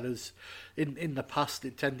favour, whereas in the past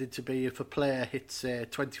it tended to be if a player hits, say,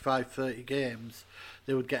 25, 30 games,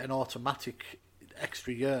 they would get an automatic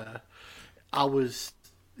extra year.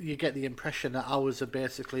 You get the impression that ours are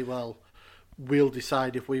basically, well, we'll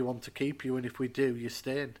decide if we want to keep you, and if we do, you're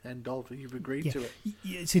staying. End of. You've agreed to it.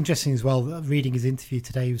 It's interesting as well, reading his interview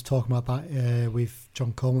today, he was talking about that with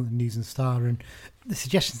John Coleman at the News and Star, and the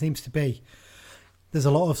suggestion seems to be there's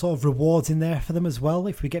a lot of sort of rewards in there for them as well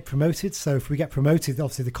if we get promoted. So if we get promoted,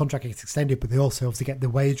 obviously the contract gets extended, but they also obviously get the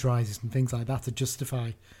wage rises and things like that to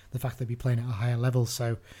justify the fact that we're playing at a higher level.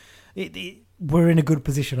 So we're in a good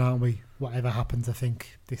position, aren't we? Whatever happens, I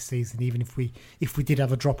think, this season, even if we did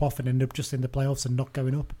have a drop off and end up just in the playoffs and not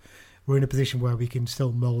going up, we're in a position where we can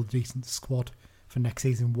still mould a decent squad for next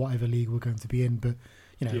season, whatever league we're going to be in. But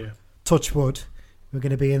touch wood, we're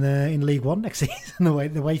going to be in League One next season.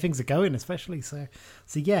 the way things are going, especially. So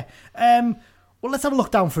yeah. Well, let's have a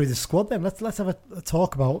look down through the squad then. Let's have a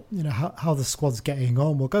talk about how the squad's getting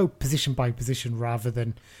on. We'll go position by position rather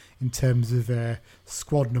than in terms of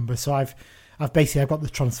squad number. So I've got the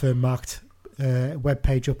transfer marked web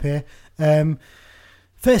page up here.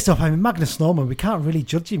 First off, Magnus Norman. We can't really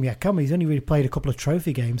judge him yet, can we? He's only really played a couple of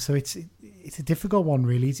trophy games, so it's a difficult one,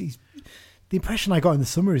 really. The impression I got in the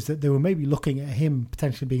summer is that they were maybe looking at him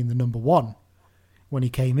potentially being the number one when he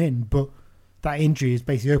came in, but that injury has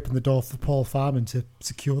basically opened the door for Paul Farman to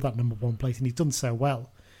secure that number one place, and he's done so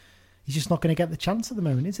well. He's just not going to get the chance at the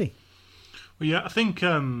moment, is he? Well, yeah, I think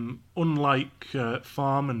unlike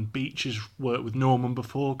Farman, Beach has worked with Norman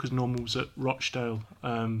before because Norman was at Rochdale.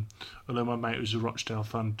 Although my mate who's a Rochdale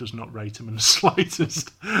fan does not rate him in the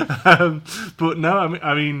slightest. But no,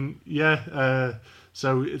 I mean,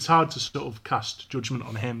 so it's hard to sort of cast judgment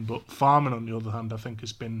on him. But Farman, on the other hand, I think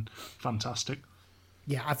has been fantastic.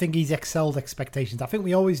 Yeah, I think he's excelled expectations. I think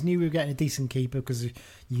we always knew we were getting a decent keeper because you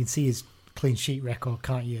can see his clean sheet record,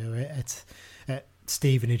 can't you, at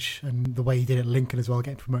Stevenage and the way he did at Lincoln as well,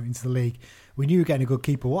 getting promoted into the league. We knew we were getting a good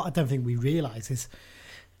keeper. What I don't think we realise is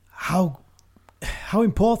how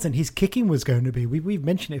important his kicking was going to be. We've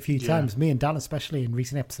mentioned it a few times, me and Dan especially in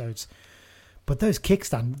recent episodes. But those kicks,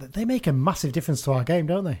 Dan, they make a massive difference to our game,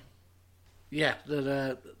 don't they? Yeah,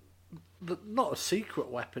 they're not a secret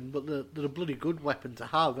weapon, but they're a bloody good weapon to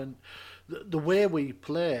have. And the way we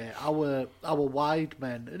play, our wide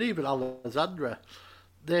men, and even Alessandra,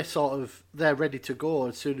 they're ready to go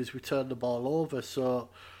as soon as we turn the ball over. So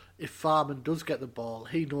if Farman does get the ball,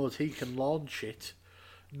 he knows he can launch it,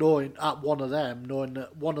 knowing that one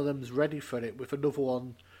of them's ready for it with another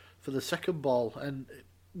one for the second ball. And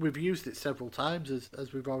we've used it several times,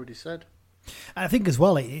 as we've already said. I think as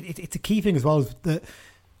well, it's a key thing as well is that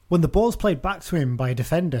when the ball's played back to him by a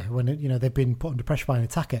defender, when they've been put under pressure by an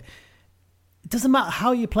attacker, it doesn't matter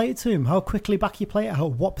how you play it to him, how quickly back you play it,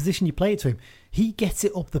 what position you play it to him. He gets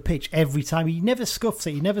it up the pitch every time. He never scuffs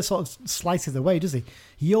it. He never sort of slices it away, does he?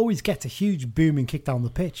 He always gets a huge booming kick down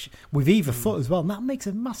the pitch with either foot as well. And that makes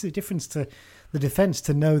a massive difference to the defence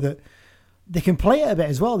to know that they can play it a bit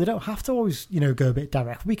as well. They don't have to always, go a bit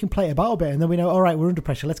direct. We can play it about a bit and then we know, all right, we're under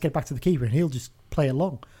pressure. Let's get back to the keeper and he'll just play it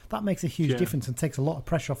long. That makes a huge difference and takes a lot of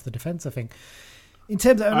pressure off the defence, I think. In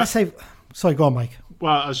terms of, let's say... Sorry, go on, Mike.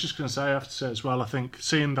 Well, I was just going to say, I have to say as well, I think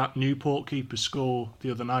seeing that Newport keeper score the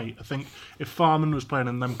other night, I think if Farman was playing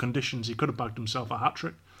in them conditions, he could have bagged himself a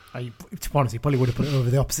hat-trick. To be honest, he probably would have put it over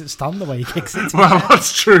the opposite stand the way he kicks it. Well,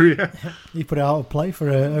 that's true, yeah. He put it out of play for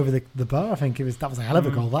over the bar, I think. That was a hell of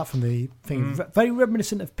a goal, that, from the thing. Very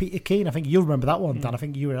reminiscent of Peter Keane. I think you'll remember that one, Dan. I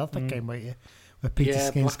think you were at that game, weren't you? Where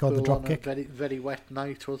Peter Keane scored the drop kick. Very, very wet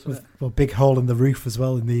night, wasn't it? Well, big hole in the roof as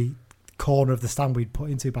well, in the corner of the stand we'd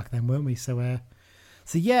put into back then, weren't we? So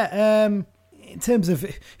So yeah, in terms of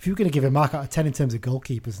if you were going to give a mark out of 10 in terms of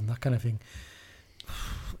goalkeepers and that kind of thing,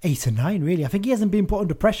 8 or 9 really. I think he hasn't been put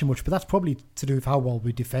under pressure much, but that's probably to do with how well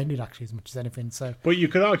we defended actually as much as anything. So, but you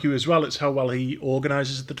could argue as well it's how well he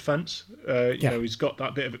organises the defence. You know, he's got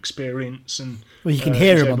that bit of experience, and well, you can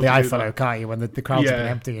hear him on the iPhone, can't you? When the crowd's been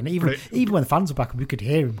empty, and even when the fans were back, we could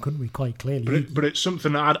hear him, couldn't we? Quite clearly. But it's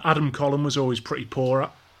something that Adam Collin was always pretty poor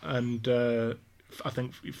at, and I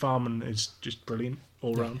think Farman is just brilliant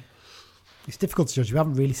all round. It's difficult to judge. We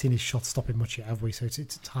haven't really seen his shot stopping much yet, have we? So it's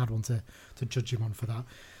a hard one to judge him on for that.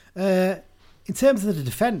 In terms of the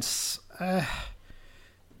defence, I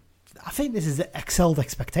think this is excelled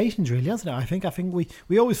expectations, really, hasn't it? I think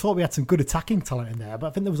we always thought we had some good attacking talent in there, but I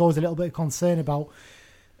think there was always a little bit of concern about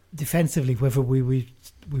defensively whether we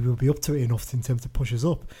will be up to it enough in terms to push us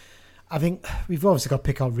up. I think we've obviously got to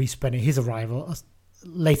pick out Reece Bennett, his arrival.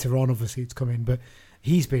 Later on, obviously, it's come in, but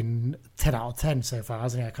he's been 10 out of 10 so far,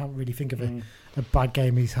 hasn't he? I can't really think of a bad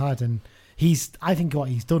game he's had, and I think what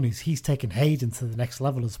he's done is he's taken Hayden to the next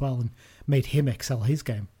level as well and made him excel his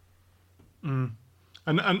game. And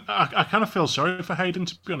I kind of feel sorry for Hayden,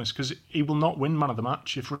 to be honest, because he will not win man of the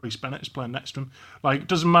match if Reece Bennett is playing next to him. Like, it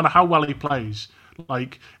doesn't matter how well he plays.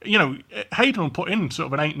 Like, you know, Hayden will put in sort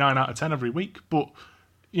of an 8, 9 out of 10 every week, but,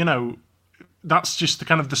 you know, that's just the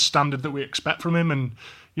kind of the standard that we expect from him, and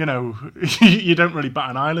you know, you don't really bat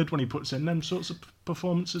an eyelid when he puts in them sorts of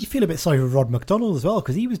performances. You feel a bit sorry for Rod McDonald as well,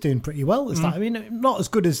 because he was doing pretty well at that. I mean, not as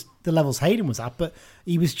good as the levels Hayden was at, but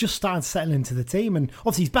he was just starting to settle into the team. And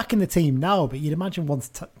obviously he's back in the team now, but you'd imagine once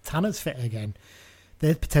Tanner's fit again,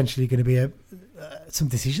 there's potentially going to be some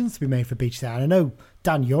decisions to be made for Beach there. And I know,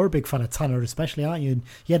 Dan, you're a big fan of Tanner especially, aren't you? And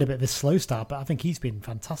he had a bit of a slow start, but I think he's been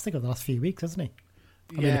fantastic over the last few weeks, hasn't he?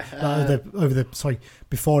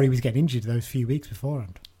 Before he was getting injured, those few weeks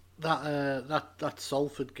beforehand. That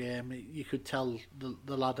Salford game, you could tell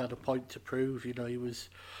the lad had a point to prove. You know, he was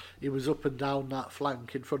up and down that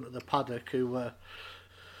flank in front of the paddock, who were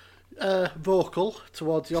vocal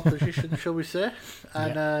towards the opposition, shall we say?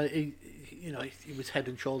 And he was head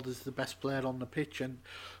and shoulders the best player on the pitch. And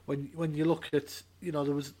when you look at, you know,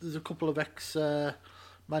 there's a couple of ex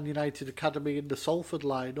Man United academy in the Salford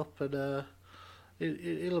lineup, and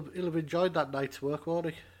he'll have enjoyed that night's work, won't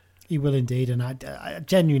he? He will indeed, and I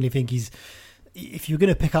genuinely think if you're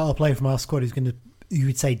going to pick out a player from our squad you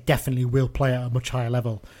would say definitely will play at a much higher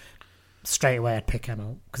level, straight away I'd pick him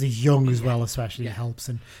out, because he's young as well, especially. It helps,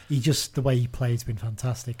 and the way he plays has been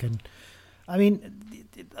fantastic. And I mean,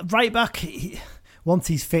 right back, once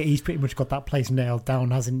he's fit, he's pretty much got that place nailed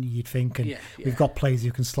down, hasn't he, you'd think? And we've got players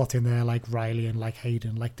who can slot in there like Riley and like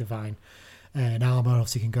Hayden, like Devine. And Alma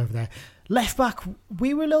obviously can go over there. Left back,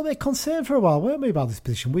 we were a little bit concerned for a while, weren't we, about this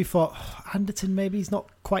position? We thought Anderton maybe he's not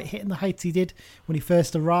quite hitting the heights he did when he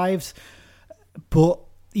first arrived, but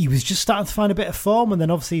he was just starting to find a bit of form, and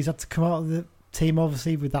then obviously he's had to come out of the team,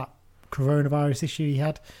 obviously, with that coronavirus issue he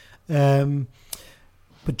had.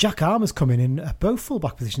 But Jack Armer's coming in at both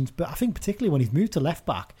full-back positions, but I think particularly when he's moved to left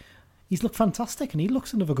back, he's looked fantastic, and he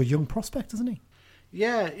looks another good young prospect, doesn't he?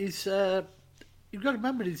 Yeah, he's... You've got to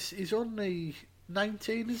remember, he's only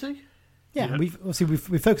 19, is he? Yeah, we've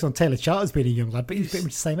focused on Taylor Charters being a young lad, but he's pretty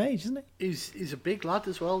much the same age, isn't he? He's a big lad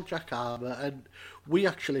as well, Jack Armer, and we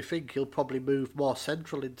actually think he'll probably move more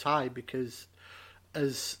central in time, because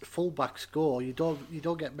as fullbacks go, you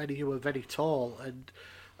don't get many who are very tall, and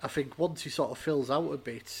I think once he sort of fills out a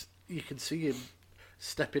bit, you can see him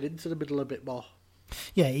stepping into the middle a bit more.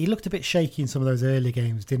 Yeah, he looked a bit shaky in some of those early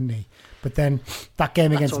games, didn't he? But then that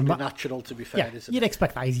game That's against... only natural, to be fair, isn't it? You'd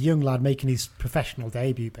expect that. He's a young lad making his professional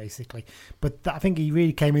debut, basically. But I think he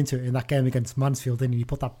really came into it in that game against Mansfield, didn't he? He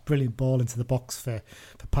put that brilliant ball into the box for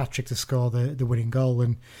Patrick to score the winning goal.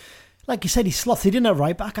 And like you said, he slotted in at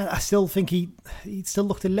right back. I still think he still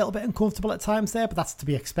looked a little bit uncomfortable at times there, but that's to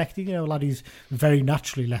be expected. You know, a lad who's very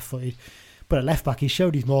naturally left-footed. But at left back, he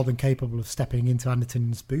showed he's more than capable of stepping into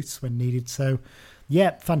Anderton's boots when needed. So...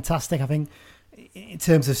 yeah, fantastic. I think in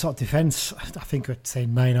terms of sort of defence, I think I'd say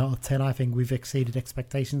 9 out of 10. I think we've exceeded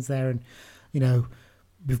expectations there. And, you know,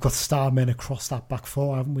 we've got star men across that back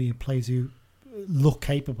four, haven't we? Players who look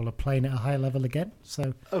capable of playing at a high level again.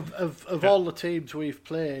 So, Of all the teams we've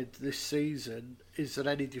played this season, is there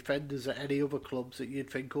any defenders at any other clubs that you'd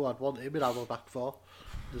think, I'd want him in our back four?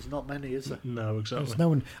 There's not many, is there? No, exactly. There's no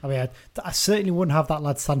one. I mean, I certainly wouldn't have that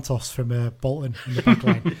lad Santos from Bolton in the back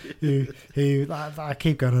line, who I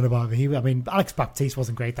keep going on about. Alex Baptiste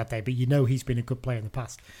wasn't great that day, but you know he's been a good player in the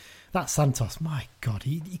past. That Santos, my God,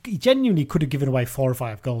 he genuinely could have given away 4 or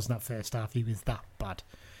 5 goals in that first half. He was that bad.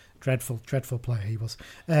 Dreadful player he was.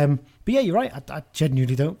 But yeah, you're right. I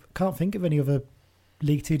genuinely can't think of any other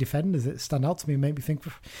League Two defenders that stand out to me and make me think.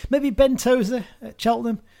 Maybe Ben Tozer at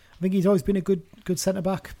Cheltenham. I think he's always been a good centre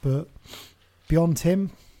back, but beyond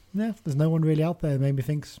him, yeah, there's no one really out there. Made me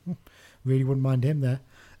think. Really wouldn't mind him there.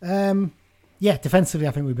 Defensively,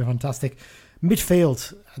 I think we'd be fantastic.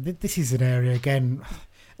 Midfield, this is an area again.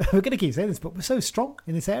 We're going to keep saying this, but we're so strong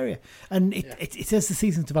in this area. And as the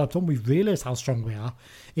season's developed on, we've realised how strong we are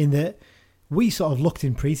in that we sort of looked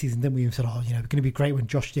in pre-season, didn't we, and said, we're going to be great when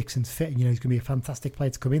Josh Dixon's fit and, he's going to be a fantastic player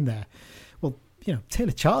to come in there. Well,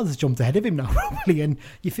 Taylor Charles has jumped ahead of him now, probably, and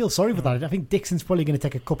you feel sorry for that. I think Dixon's probably going to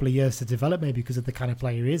take a couple of years to develop, maybe because of the kind of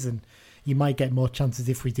player he is, and you might get more chances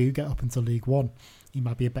if we do get up into League One. He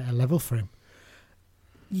might be a better level for him.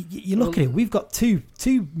 You look at it, we've got two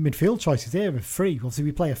midfield choices here with three. Obviously,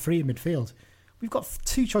 we play a free in midfield. We've got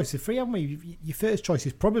two choices of free, haven't we? Your first choice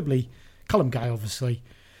is probably Callum Guy, obviously.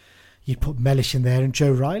 You'd put Mellish in there, and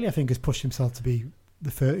Joe Riley, I think, has pushed himself to be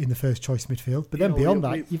in the first choice midfield. But then beyond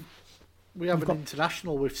that... We have an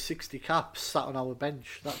international with 60 caps sat on our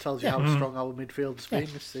bench. That tells you how strong our midfield's been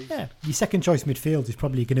this season. Yeah. Your second choice midfield is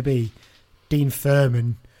probably going to be Dean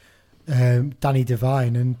Furman, Danny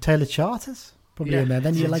Devine, and Taylor Charters. Probably in there.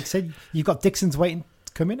 Then you, like I said, you've got Dixon's waiting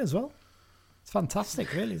to come in as well. It's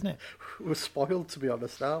fantastic, really, isn't it? We're spoiled, to be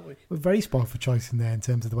honest, aren't we? We're very spoiled for choice in there in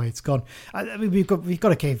terms of the way it's gone. I mean, we've got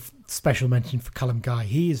to give special mention for Callum Guy.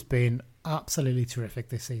 He has been absolutely terrific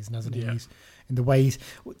this season, hasn't he? He's, in the way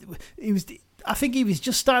I think he was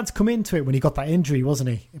just starting to come into it when he got that injury,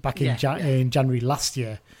 wasn't he? Back in January last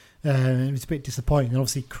year. It was a bit disappointing. And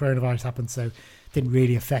obviously, coronavirus happened, so it didn't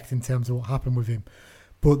really affect in terms of what happened with him.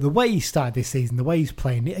 But the way he started this season, the way he's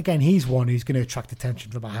playing, again, he's one who's going to attract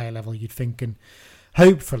attention from a higher level, you'd think. And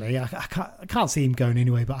hopefully, I can't see him going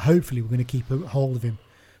anyway, but hopefully we're going to keep a hold of him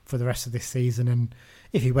for the rest of this season. And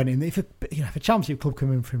if he went in, if a championship club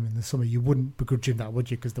came in for him in the summer, you wouldn't begrudge him that,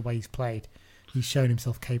 would you? Because the way he's played, he's shown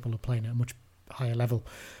himself capable of playing at a much higher level.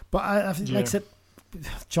 But I think, like I said,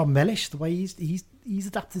 John Mellish, the way he's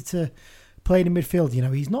adapted to playing in midfield,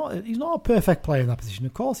 he's not a perfect player in that position.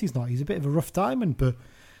 Of course, he's not. He's a bit of a rough diamond, but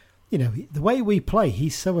the way we play,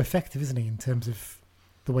 he's so effective, isn't he, in terms of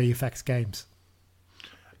the way he affects games?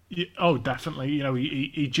 Yeah, definitely.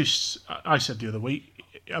 He just. I said the other week,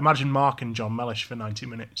 imagine marking John Mellish for 90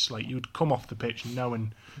 minutes. Like, you'd come off the pitch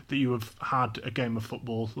knowing that you have had a game of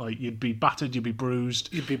football. Like, you'd be battered, you'd be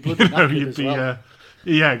bruised, you'd be bloody knackered as well.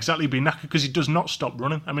 Yeah, exactly. You'd be knackered because he does not stop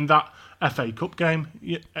running. I mean, that FA Cup game,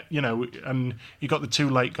 and he got the 2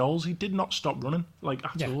 late goals. He did not stop running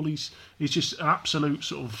at all. He's just an absolute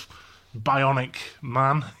sort of bionic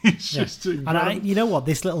man. He's just incredible. And you know what?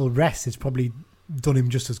 This little rest has probably done him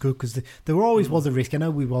just as good, because there always was a risk. I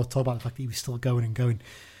know we were talking about the fact that he was still going and going.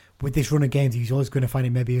 With this run of games, he's always going to find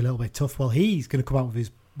it maybe a little bit tough. Well, he's going to come out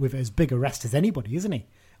with as big a rest as anybody, isn't he?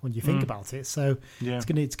 When you think about it, so it's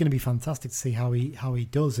going to be fantastic to see how he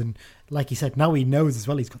does. And like you said, now he knows as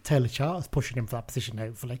well. He's got Taylor Charters pushing him for that position.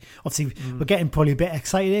 Hopefully, obviously, we're getting probably a bit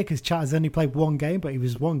excited here because Charters only played one game, but it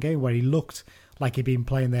was one game where he looked like he'd been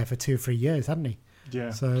playing there for 2 or 3 years, hadn't he? Yeah.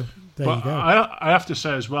 So there you go. I have to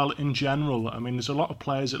say as well, in general, I mean, there's a lot of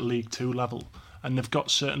players at League Two level, and they've got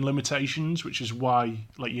certain limitations, which is why,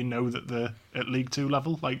 that they're at League Two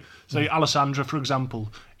level. Like, say, Alessandro, for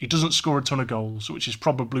example, he doesn't score a ton of goals, which is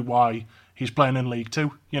probably why he's playing in League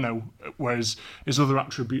Two, whereas his other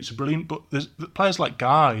attributes are brilliant. But there's players like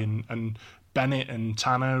Guy and Bennett and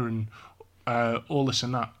Tanner and all this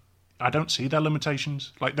and that. I don't see their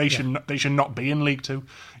limitations. Like, they should not be in League Two.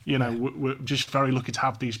 We're just very lucky to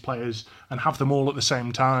have these players and have them all at the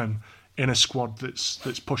same time in a squad that's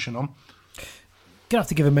pushing on. Gonna have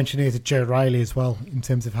to give a mention here to Joe Riley as well in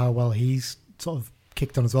terms of how well he's sort of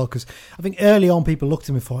kicked on as well, because I think early on people looked at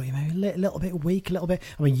him and thought, maybe a little bit weak, a little bit.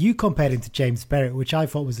 I mean, you compared him to James Berrett, which I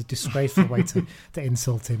thought was a disgraceful way to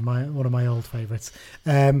insult him. One of my old favourites.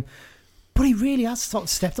 But he really has sort of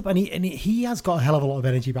stepped up, and he has got a hell of a lot of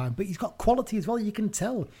energy about him. But he's got quality as well. You can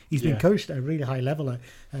tell he's been coached at a really high level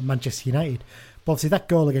at Manchester United. But obviously that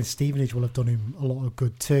goal against Stevenage will have done him a lot of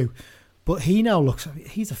good too. But he now looks,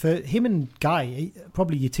 him and Guy,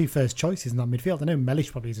 probably your 2 first choices in that midfield. I know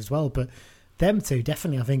Mellish probably is as well, but them two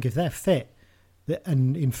definitely, I think, if they're fit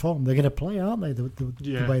and in form, they're going to play, aren't they?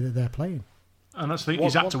 The way that they're playing. And that's the thing,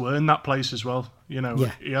 he's had to earn that place as well. He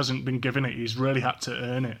hasn't been given it; he's really had to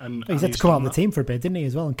earn it. And he's had to come out of the team for a bit, didn't he,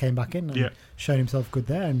 as well, and came back in and shown himself good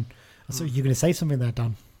there. And so you're going to say something there,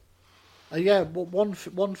 Dan?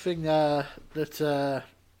 One thing that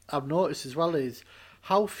I've noticed as well is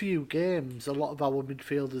how few games a lot of our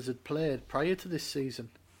midfielders had played prior to this season.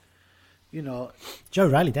 Joe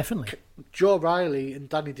Riley, definitely. Joe Riley and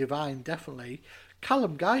Danny Devine, definitely.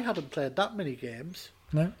 Callum Guy hadn't played that many games.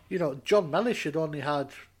 No. You know, John Mellish had only had,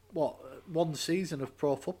 one season of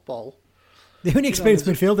pro football. The only experienced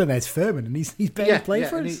midfielder there is Furman, and he's barely played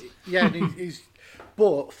for us.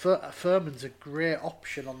 But Furman's a great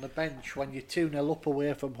option on the bench when you're 2-0 up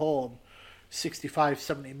away from home, 65,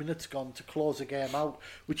 70 minutes gone to close a game out,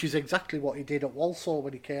 which is exactly what he did at Walsall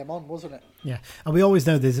when he came on, wasn't it? Yeah, and we always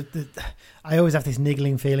know I always have this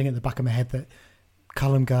niggling feeling at the back of my head that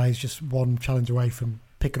Callum Guy is just one challenge away from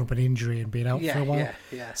picking up an injury and being out for a while.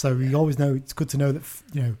 So we always know it's good to know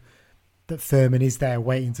that that Furman is there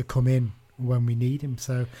waiting to come in when we need him.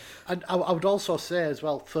 So, and I would also say as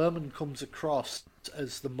well, Furman comes across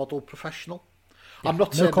as the model professional. I'm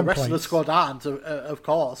not saying the rest of the squad aren't, of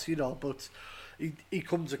course, but he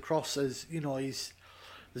comes across as,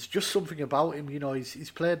 there's just something about him.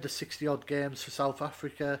 He's played the 60 odd games for South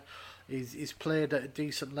Africa. He's played at a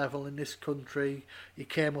decent level in this country. He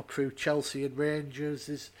came up through Chelsea and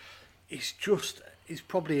Rangers. He's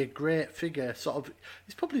probably a great figure.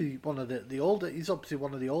 He's probably one of the older. He's obviously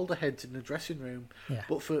one of the older heads in the dressing room. Yeah.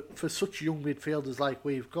 But for such young midfielders like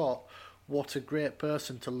we've got, what a great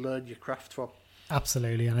person to learn your craft from.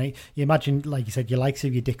 Absolutely, and you imagine, like you said, your likes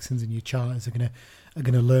of your Dixons and your Charters are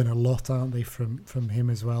gonna learn a lot, aren't they, from him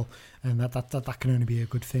as well? And that can only be a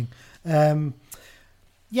good thing.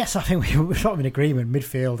 Yes, I think we're sort of in agreement.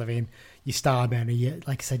 Midfield, I mean, your star men,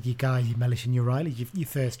 like I said, your Guy, your Mellish and your Riley, your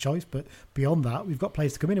first choice. But beyond that, we've got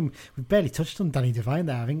players to come in, and we've barely touched on Danny Devine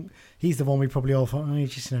there. I think he's the one we probably all thought,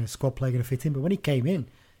 he's just a squad player going to fit in. But when he came in,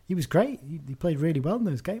 he was great. He played really well in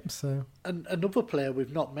those games. So, and another player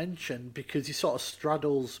we've not mentioned because he sort of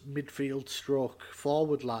straddles midfield stroke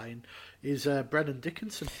forward line is Brennan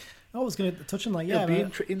Dickinson. I was going to touch on that. Yeah,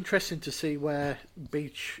 it'll be interesting to see where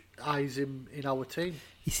Beach eyes him in our team.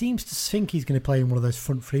 He seems to think he's going to play in one of those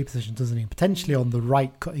front three positions, doesn't he? Potentially on the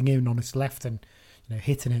right, cutting in on his left and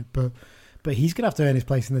hitting it. But he's going to have to earn his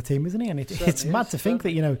place in the team, isn't he? And it's mad to think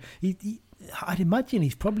that I'd imagine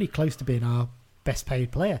he's probably close to being our best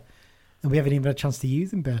paid player, and we haven't even had a chance to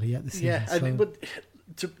use him barely yet this season. Yeah, but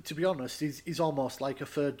to be honest, he's almost like a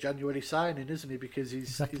 3rd January signing, isn't he? Because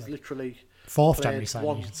he's literally 4th January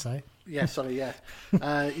signing, you should say. Yeah, sorry, yeah.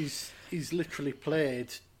 He's literally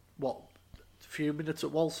played a few minutes at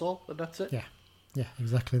Walsall, and that's it. Yeah,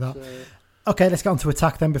 exactly that. So, okay, let's get on to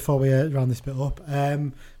attack then before we round this bit up.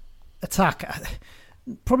 Attack.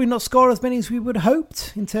 Probably not score as many as we would have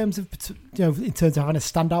hoped in terms of having a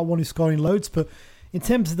standout one who's scoring loads, but in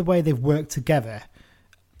terms of the way they've worked together,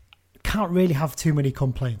 can't really have too many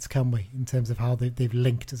complaints, can we? In terms of how they've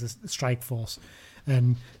linked as a strike force,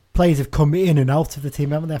 and players have come in and out of the team,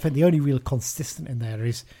 haven't they? I think the only real consistent in there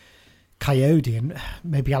is Coyote and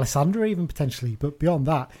maybe Alessandra even potentially, but beyond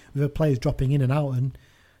that, we've had players dropping in and out, and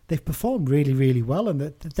they've performed really, really well, and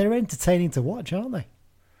they're entertaining to watch, aren't they?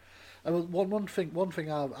 One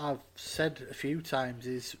thing I've said a few times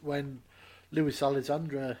is when Lewis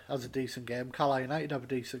Alexandra has a decent game, Carlisle United have a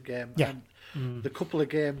decent game, and the couple of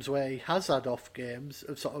games where he has had off games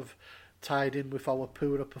have sort of tied in with our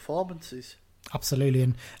poorer performances. Absolutely,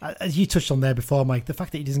 and as you touched on there before, Mike, the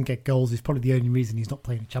fact that he doesn't get goals is probably the only reason he's not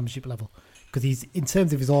playing at Championship level, because he's, in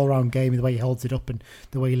terms of his all-round game, the way he holds it up and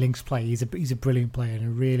the way he links play, he's a brilliant player and a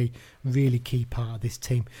really, really key part of this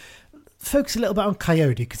team. Focus a little bit on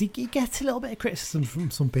Coyote, because he gets a little bit of criticism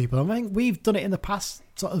from some people. I think we've done it in the past,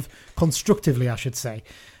 sort of constructively, I should say,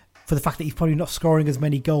 for the fact that he's probably not scoring as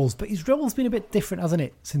many goals, but his role's been a bit different, hasn't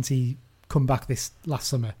it, since he come back this last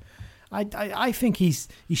summer. I think he's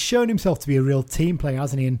shown himself to be a real team player,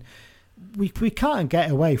 hasn't he? And we can't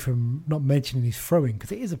get away from not mentioning his throwing,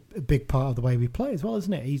 because it is a big part of the way we play as well,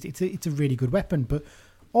 isn't it? It's a really good weapon, but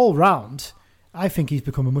all round, I think he's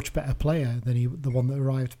become a much better player than the one that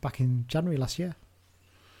arrived back in January last year.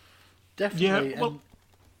 Definitely. Yeah, well,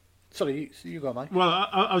 sorry, you go, Mike. Well,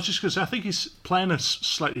 I was just going to say, I think he's playing a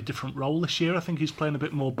slightly different role this year. I think he's playing a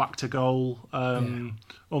bit more back to goal,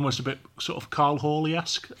 almost a bit sort of Carl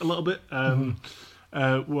Hawley-esque a little bit.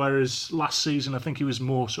 Whereas last season, I think he was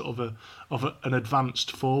more sort of an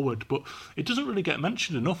advanced forward. But it doesn't really get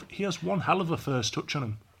mentioned enough. He has one hell of a first touch on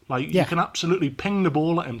him. You can absolutely ping the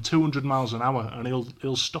ball at him 200 miles an hour, and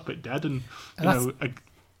he'll stop it dead. And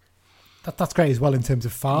that's great as well in terms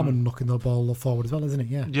of farm and knocking the ball forward as well, isn't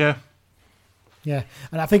it? Yeah.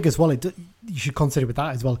 And I think as well, you should consider with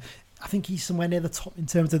that as well. I think he's somewhere near the top in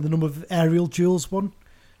terms of the number of aerial duels won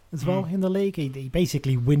as well in the league. He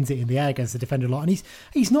basically wins it in the air against the defender a lot, and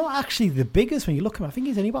he's not actually the biggest when you look at him. I think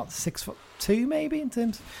he's only about 6'2" maybe in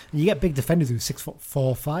terms. And you get big defenders who are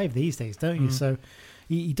 6'4", 5" these days, don't you? So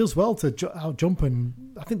he does well to out jump, and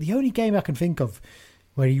I think the only game I can think of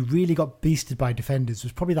where he really got beasted by defenders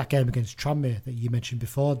was probably that game against Tranmere that you mentioned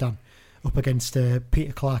before, Dan, up against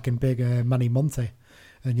Peter Clark and big Manny Monte.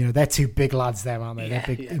 And, they're two big lads there, aren't they? They're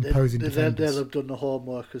big, imposing defenders. They'll have done the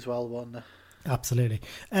homework as well, won't they? Absolutely.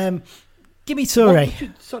 Give me Toure.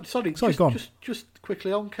 Sorry, go on. Just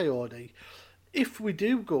quickly on Coyote. If we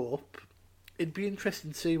do go up, it'd be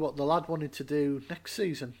interesting to see what the lad wanted to do next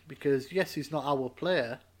season. Because, yes, he's not our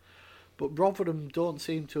player, but Rotherham don't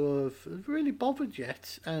seem to have really bothered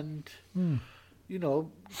yet. And,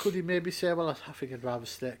 could he maybe say, well, I think I'd rather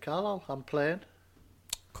stay at Carlisle. I'm playing.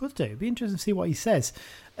 Could do. It'd be interesting to see what he says.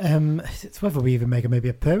 It's whether we even make maybe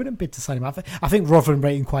a permanent bid to sign him. I think Rotherham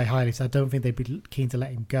rate him quite highly, so I don't think they'd be keen to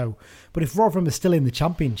let him go. But if Rotherham is still in the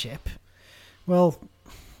Championship, well,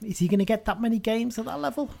 is he going to get that many games at that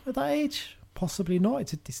level at that age? Possibly not.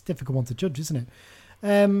 It's a difficult one to judge, isn't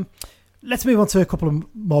it? Let's move on to a couple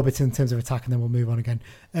of more bits in terms of attack, and then we'll move on again.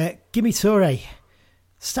 Gimme Toure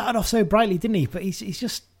started off so brightly, didn't he? But he's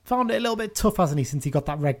just found it a little bit tough, hasn't he, since he got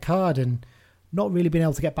that red card and not really been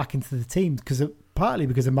able to get back into the team partly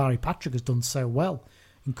because Amari Patrick has done so well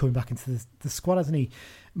in coming back into the squad, hasn't he,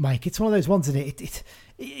 Mike? It's one of those ones, isn't it?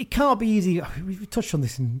 It can't be easy. We've touched on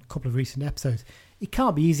this in a couple of recent episodes. It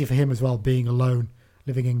can't be easy for him as well, being alone,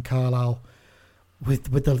 living in Carlisle,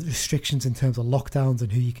 with the restrictions in terms of lockdowns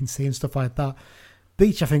and who you can see and stuff like that.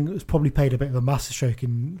 Beach, I think, has probably paid a bit of a masterstroke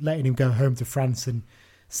in letting him go home to France and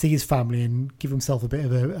see his family and give himself a bit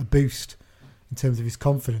of a boost in terms of his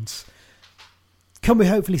confidence. Can we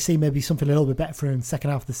hopefully see maybe something a little bit better for him in the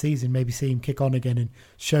second half of the season? Maybe see him kick on again and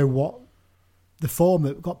show what the form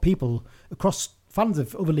that got people across, fans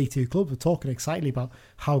of other League Two clubs were talking excitedly about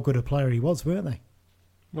how good a player he was, weren't they?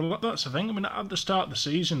 Well, that's the thing. I mean, at the start of the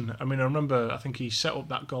season, I remember, I think he set up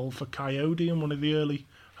that goal for Coyote in one of the early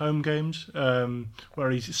home games,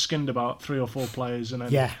 where he skinned about 3 or 4 players and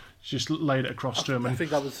then just laid it across to him. I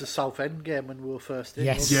think that was the Southend game when we were first in.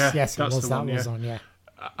 Yes, that's it was. The one, was on,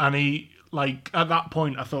 And he, at that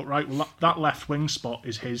point, I thought, right, well, that left wing spot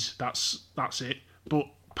is his. That's it. But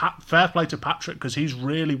fair play to Patrick, because he's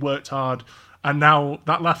really worked hard, and now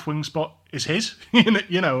that left wing spot is his. And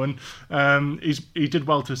he did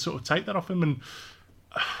well to sort of take that off him. And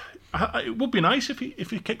it would be nice if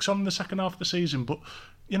he kicks on in the second half of the season. But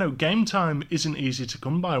game time isn't easy to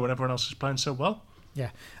come by when everyone else is playing so well.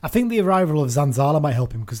 Yeah, I think the arrival of Zanzala might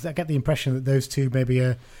help him, because I get the impression that those two maybe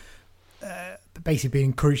are basically being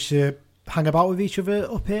encouraged to hang about with each other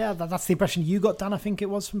up here. That's the impression you got, Dan, I think it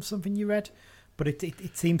was, from something you read. But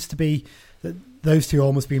it seems to be that those two are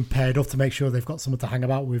almost being paired up to make sure they've got someone to hang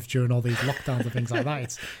about with during all these lockdowns and things like that.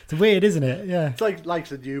 It's weird, isn't it? Yeah. It's like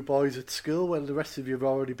the new boys at school when the rest of you have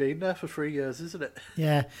already been there for 3 years, isn't it?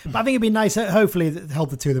 Yeah. But I think it'd be nice, hopefully, to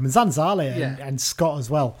help the two of them. And Zanzala and Scott as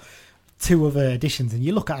well. 2 other additions. And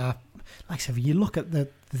you look at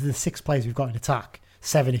the 6 players we've got in attack,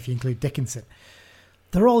 7 if you include Dickinson.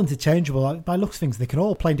 They're all interchangeable. By looks of things, they can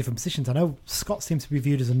all play in different positions. I know Scott seems to be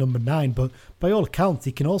viewed as a number 9, but by all accounts,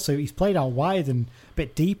 he's played out wide and a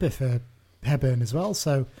bit deeper for Hebburn as well.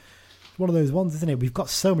 So one of those ones, isn't it? We've got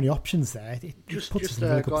so many options there. It puts us in a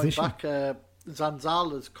really good position. Back,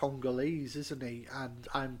 Zanzala's Congolese, isn't he? And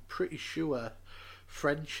I'm pretty sure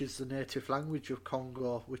French is the native language of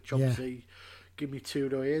Congo, which obviously Gimme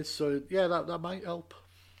Toure is. So yeah, that might help.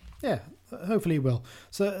 Yeah, hopefully it will.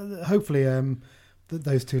 So hopefully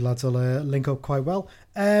those two lads will link up quite well.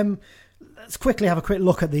 Let's quickly have a quick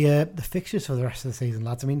look at the fixtures for the rest of the season,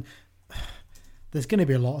 lads. I mean, there's going to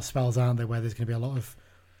be a lot of spells, aren't there, where there's going to be a lot of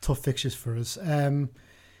tough fixtures for us.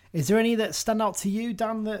 Is there any that stand out to you,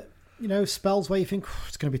 Dan, that, spells where you think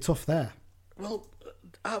it's going to be tough there? Well,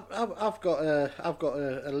 I've got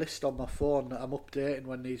a list on my phone that I'm updating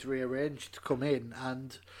when these rearranged to come in,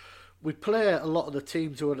 and we play a lot of the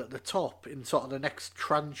teams who are at the top in sort of the next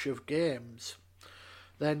tranche of games.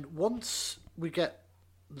 Then once we get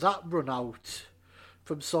that run out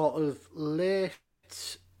from sort of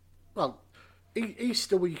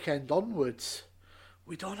Easter weekend onwards,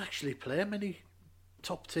 we don't actually play many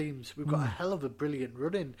top teams. We've got a hell of a brilliant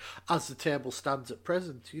run in as the table stands at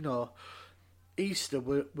present. Easter,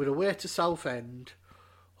 we're away to Southend,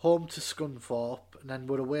 home to Scunthorpe, and then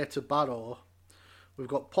we're away to Barrow. We've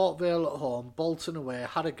got Port Vale at home, Bolton away,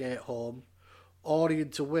 Harrogate home,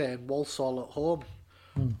 Orient away, and Walsall at home.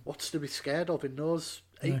 What's to be scared of in those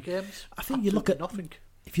 8 games? I think you look at nothing.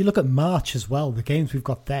 If you look at March as well, the games we've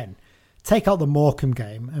got then, take out the Morecambe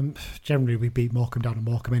game, and generally we beat Morecambe down in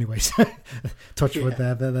Morecambe anyway. So touch wood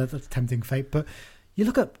there, that's tempting fate. But you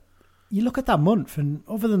look at that month, and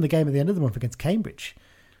other than the game at the end of the month against Cambridge,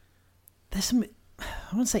 there's some, I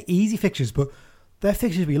won't say easy fixtures, but they're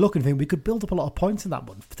fixtures we're looking for. We could build up a lot of points in that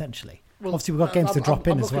month potentially. Obviously, we've got games to drop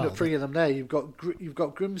in as well. I'm looking at 3 of them there. You've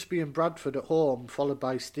got Grimsby and Bradford at home, followed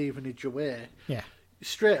by Stevenage away. Yeah.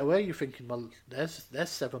 Straight away, you're thinking, well, there's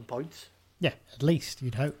 7 points. Yeah, at least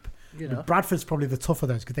you'd hope. You know, Bradford's probably the tougher of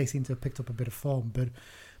those because they seem to have picked up a bit of form. But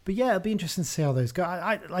yeah, it'll be interesting to see how those go.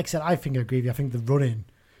 Like I said, I think I agree with you. I think the run-in,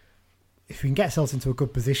 if we can get ourselves into a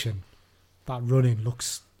good position, that run-in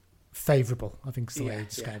looks favourable. I think it's the way to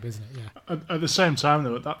describe, isn't it? Yeah. At the same time,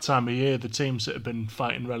 though, at that time of year, the teams that have been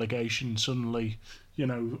fighting relegation suddenly,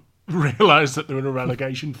 realise that they're in a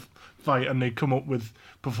relegation fight, and they come up with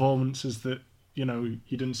performances that you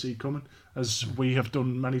didn't see coming, as we have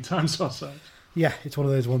done many times ourselves. Yeah, it's one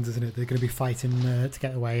of those ones, isn't it? They're going to be fighting to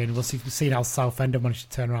get away, and we'll see how Southend have managed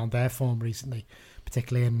to turn around their form recently,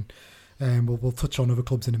 particularly, and we'll touch on other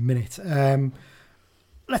clubs in a minute.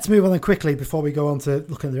 Let's move on then quickly before we go on to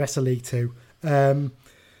looking at the rest of League Two. Let's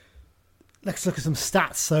look at some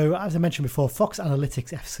stats. So, as I mentioned before, Fox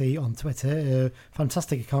Analytics FC on Twitter,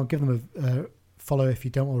 fantastic account. Give them a follow if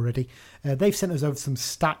you don't already. They've sent us over some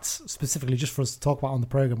stats specifically just for us to talk about on the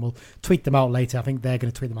programme. We'll tweet them out later. I think they're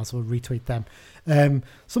going to tweet them out, so we'll retweet them.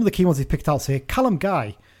 Some of the key ones he's picked out here. Callum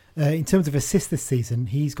Guy, in terms of assists this season,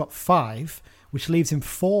 he's got 5, which leaves him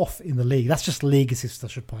 4th in the league. That's just league assists, I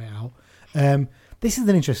should point out. This is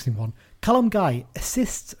an interesting one. Callum Guy,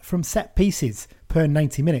 assists from set pieces per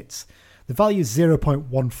 90 minutes. The value is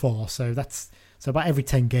 0.14, so about every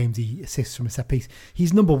 10 games he assists from a set piece.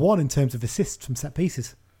 He's number 1 in terms of assists from set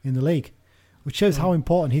pieces in the league, which shows how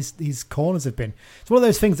important his corners have been. It's one of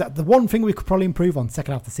those things that the one thing we could probably improve on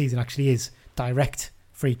second half of the season actually is direct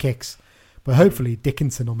free kicks. But hopefully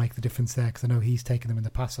Dickinson will make the difference there, because I know he's taken them in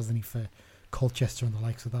the past, hasn't he, for Colchester and the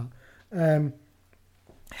likes of that.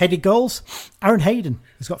 Headed goals, Aaron Hayden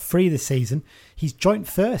has got 3 this season. He's joint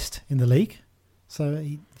first in the league, so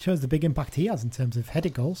he shows the big impact he has in terms of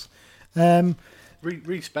headed goals.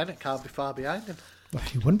 Reece Bennett can't be far behind him. Well,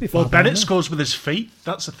 he wouldn't be far behind Bennett him. scores with his feet.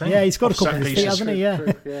 That's the thing. Yeah, he's got a couple of his feet, hasn't he?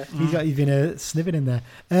 Yeah, he's been sniffing in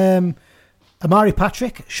there. Amari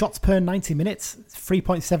Patrick, shots per 90 minutes,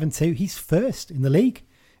 3.72. He's first in the league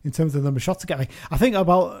in terms of the number of shots to get. I think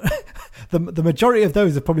about the majority of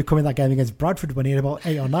those have probably come in that game against Bradford when he had about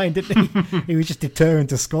 8 or 9, didn't he? He was just determined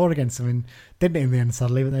to score against them, and didn't in the end,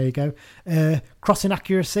 sadly, but there you go. Crossing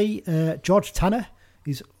accuracy, George Tanner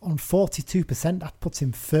is on 42%. That puts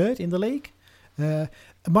him 3rd in the league.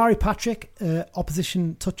 Amari Patrick,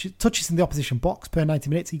 opposition touches in the opposition box per 90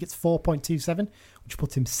 minutes. He gets 4.27, which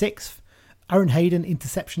puts him 6th. Aaron Hayden,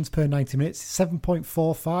 interceptions per 90 minutes,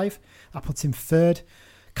 7.45. That puts him 3rd.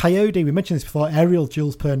 Coyote, we mentioned this before, aerial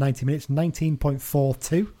duels per 90 minutes,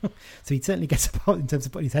 19.42. So he certainly gets about, in terms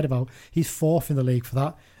of putting his head about, he's 4th in the league for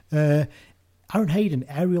that. Aaron Hayden,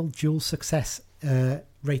 aerial duel success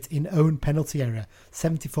rate in own penalty area,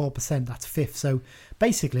 74%, that's 5th. So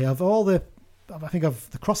basically, of the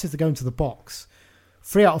crosses that go into the box,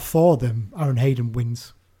 3 out of 4 of them, Aaron Hayden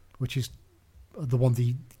wins, which is the ones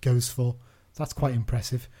he goes for. That's quite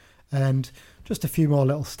impressive. And just a few more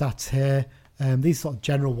little stats here. These sort of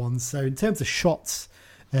general ones. So in terms of shots,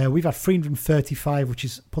 we've had 335,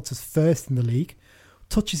 which puts us 1st in the league.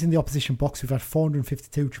 Touches in the opposition box, we've had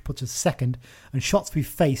 452, which puts us 2nd. And shots we've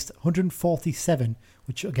faced, 147,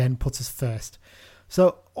 which again puts us 1st.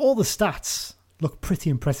 So all the stats look pretty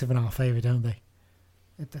impressive in our favour, don't they?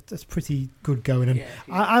 That's pretty good going. And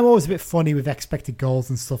I'm always a bit funny with expected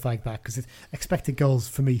goals and stuff like that, because expected goals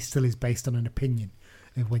for me still is based on an opinion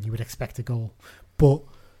of when you would expect a goal. But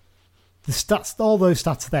the stats, all those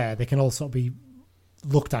stats there, they can also be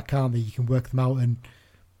looked at, can't they? You can work them out, and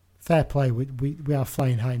fair play. We are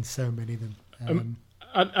flying high in so many of them.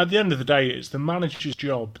 At the end of the day, it's the manager's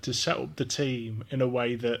job to set up the team in a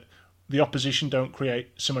way that the opposition don't create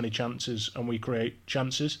so many chances and we create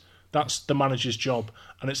chances. That's the manager's job,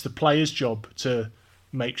 and it's the players' job to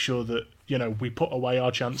make sure that we put away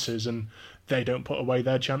our chances and they don't put away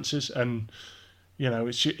their chances, and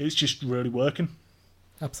it's just really working.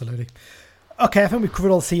 Absolutely. Okay, I think we've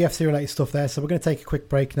covered all the CFC related stuff there, so we're going to take a quick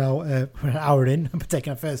break now. We're an hour in, and we're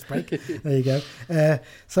taking our first break. There you go.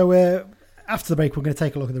 So after the break, we're going to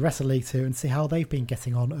take a look at the rest of League Two and see how they've been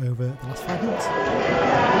getting on over the last 5 months.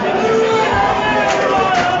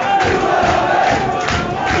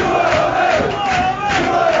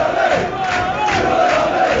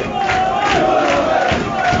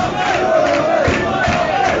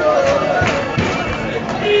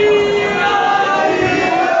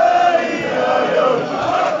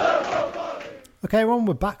 Okay, everyone,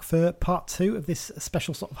 we're back for part 2 of this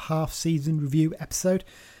special sort of half-season review episode.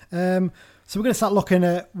 So So we're going to start looking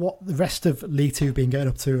at what the rest of League Two have been getting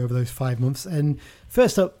up to over those 5 months. And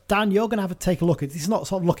first up, Dan, you're going to take a look at, this is not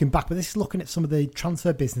sort of looking back, but this is looking at some of the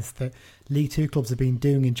transfer business that League Two clubs have been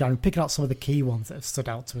doing in January, picking out some of the key ones that have stood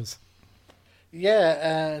out to us.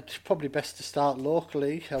 Yeah, it's probably best to start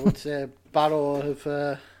locally. I would say Barrow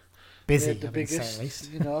have Busy, made the I would say, biggest. at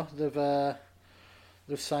least. You know,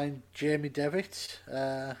 they've signed Jamie Devitt.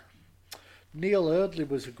 Neil Eardley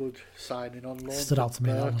was a good signing on loan. Stood out to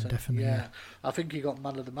me, that one, Burton. definitely. Yeah. I think he got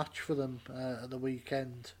man of the match for them at the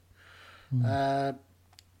weekend. Hmm.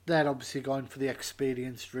 They're obviously going for the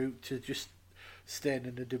experienced route to just staying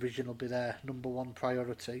in the division will be their number one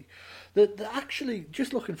priority. Actually,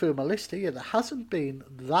 just looking through my list here, there hasn't been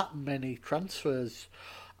that many transfers.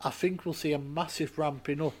 I think we'll see a massive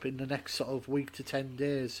ramping up in the next sort of week to 10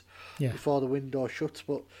 days before the window shuts.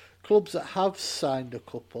 But clubs that have signed a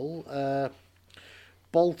couple,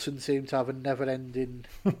 Bolton seem to have a never-ending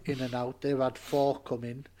in and out. They've had 4 come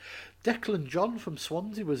in. Declan John from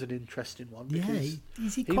Swansea was an interesting one. Because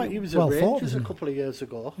he was well at thought, Rangers a isn't he? couple of years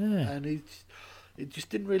ago, Yeah. and it just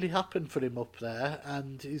didn't really happen for him up there,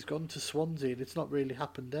 and he's gone to Swansea, and it's not really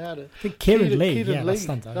happened there. I think Kieran Lee, that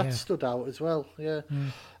stands out, that yeah. stood out as well. Yeah,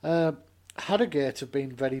 Harrogate have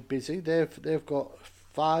been very busy. They've got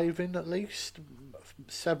 5 in at least,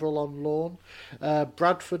 several on loan.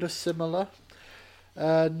 Bradford are similar.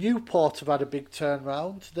 Newport have had a big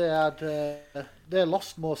turnaround. They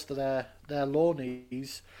lost most of their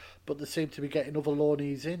loanees, but they seem to be getting other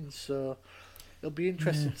loanees in. So it'll be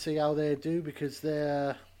interesting to see how they do, because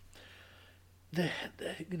they're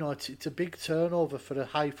you know, it's a big turnover for a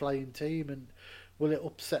high flying team, and will it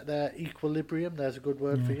upset their equilibrium? There's a good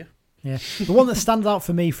word for you. Yeah, the one that stands out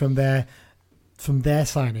for me from their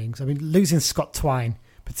signings, I mean, losing Scott Twine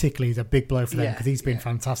particularly is a big blow for them, because he's been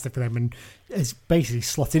fantastic for them and is basically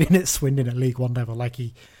slotted in at Swindon at League One level, like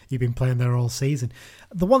he's been playing there all season.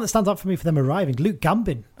 The one that stands out for me for them arriving, Luke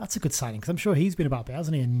Gambin, that's a good signing, because I'm sure he's been about a bit,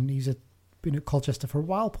 hasn't he? And he's been at Colchester for a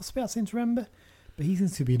while, possibly, I seem to remember. But he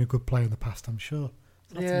seems to be a good player in the past, I'm sure.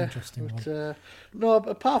 So that's an interesting one. No,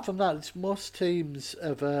 but apart from that, it's most teams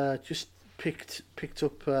have just picked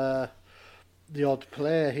up the odd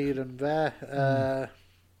player here and there.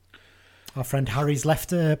 Our friend Harry's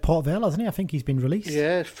left Port Vale, hasn't he? I think he's been released.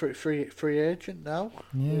 Yeah, free agent now.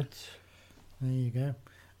 Yeah, But there you go.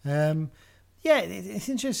 It's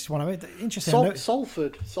interesting one. I mean, interesting.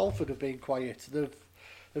 Salford have been quiet.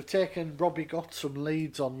 They've taken Robbie Gotts from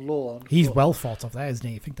Leeds on loan. He's well thought of there, isn't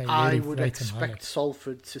he? I think they really I would rate him highly. expect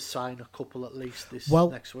Salford to sign a couple at least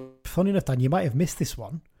next week. Funny enough, Dan, you might have missed this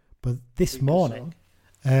one, but this morning,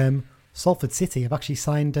 Salford City have actually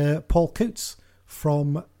signed Paul Coots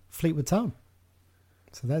from Fleetwood Town.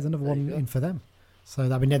 So there's another one in for them. So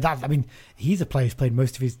I mean, he's a player who's played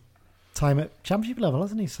most of his time at Championship level,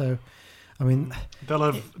 hasn't he? So, I mean,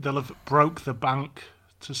 they'll have broke the bank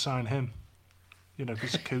to sign him. You know,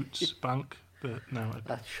 because Coots bank, but no.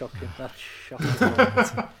 That's shocking.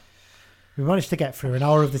 We managed to get through an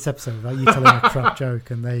hour of this episode without you telling a crap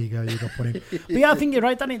joke, and there you go, you got one in. But yeah, I think you're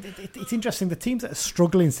right, Danny. It's interesting. The teams that are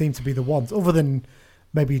struggling seem to be the ones, other than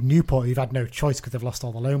maybe Newport, who've had no choice because they've lost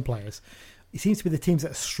all the loan players. It seems to be the teams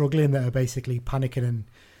that are struggling that are basically panicking and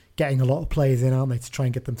getting a lot of players in, aren't they, to try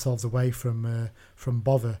and get themselves away from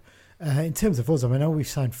bother. In terms of us, I mean, I know we've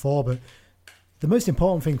signed 4, but the most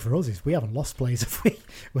important thing for us is we haven't lost players.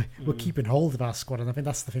 We're keeping hold of our squad, and I think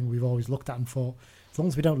that's the thing we've always looked at and thought, as long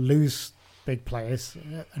as we don't lose big players,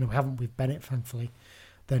 and we haven't with Bennett, thankfully,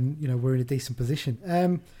 then we're in a decent position.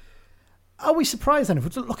 Are we surprised then?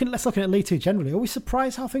 If we're let's look at League Two generally. Are we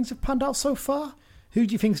surprised how things have panned out so far? Who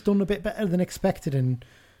do you think's done a bit better than expected, and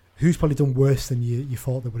who's probably done worse than you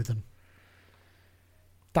thought they would have done?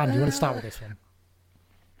 Dan, do you want to start with this one?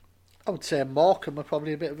 I would say Morecambe are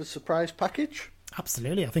probably a bit of a surprise package.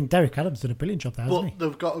 Absolutely. I think Derek Adams done a brilliant job there, hasn't he? But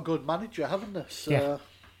they've got a good manager, haven't they? So,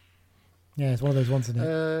 yeah, it's one of those ones, isn't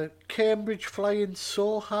it? Cambridge flying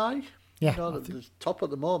so high. Yeah. They're top at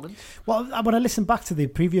the moment. Well, when I listened back to the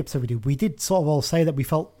preview episode we did sort of all say that we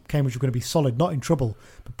felt Cambridge were going to be solid, not in trouble,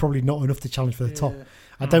 but probably not enough to challenge for the top.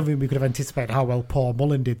 I don't think we could have anticipated how well Paul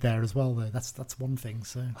Mullen did there as well, though. That's one thing.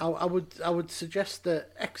 So I would suggest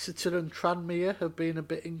that Exeter and Tranmere have been a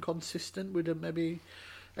bit inconsistent. We'd have maybe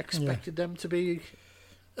expected them to be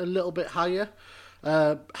a little bit higher.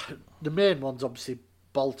 The main ones, obviously,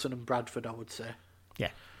 Bolton and Bradford, I would say. Yeah.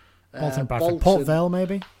 Bolton and Bradford. Port Vale,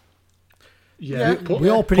 maybe? Yeah. We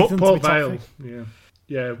all predicted them to be top Vale.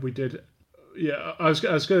 Yeah, we did. Yeah, I was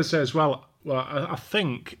going to say as well. Well, I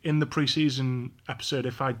think in the pre-season episode,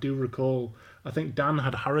 if I do recall, I think Dan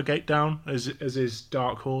had Harrogate down as his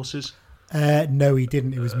dark horses. No, he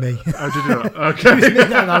didn't. It was me. Oh, did you not? Okay.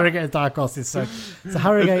 Harrogate as dark horses. So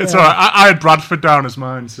Harrogate. It's all right. I had Bradford down as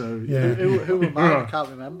mine, so... Yeah. Who am I? I can't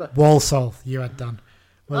remember. Walsall, you had Dan.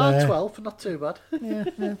 Well, 12, not too bad. Yeah,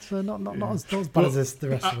 it's not as bad as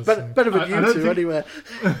the rest of us. Better than you two, anyway.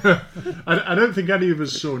 I don't think any of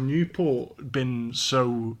us saw Newport been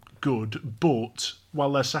so good, but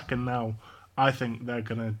while they're second now, I think they're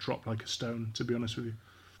going to drop like a stone, to be honest with you.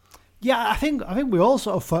 Yeah, I think we all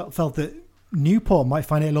sort of felt that Newport might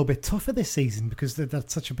find it a little bit tougher this season because they've had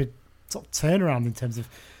such a big sort of turnaround in terms of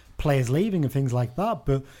players leaving and things like that.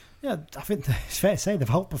 But yeah, I think it's fair to say they've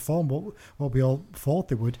outperformed what we all thought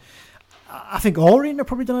they would. I think Orient have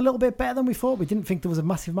probably done a little bit better than we thought. We didn't think there was a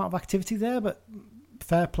massive amount of activity there, but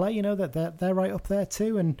fair play, that they're right up there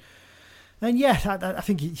too. And yeah, I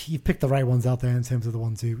think you've picked the right ones out there in terms of the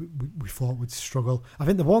ones who we thought would struggle. I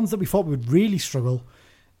think the ones that we thought would really struggle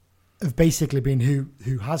have basically been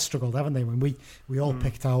who has struggled, haven't they? When we all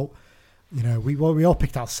picked out, we all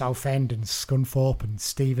picked out Southend and Scunthorpe and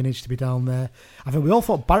Stevenage to be down there. I think we all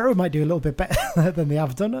thought Barrow might do a little bit better than they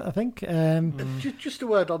have done, I think. Just a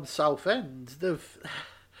word on Southend.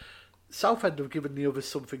 Southend have given the others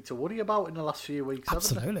something to worry about in the last few weeks,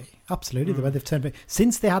 absolutely. The way they've turned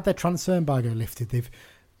since they had their transfer embargo lifted,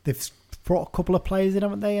 they've brought a couple of players in,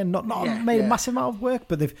 haven't they? And not made a massive amount of work,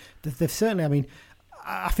 but they've certainly. I mean,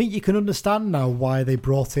 I think you can understand now why they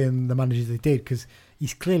brought in the managers they did, because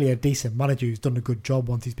he's clearly a decent manager who's done a good job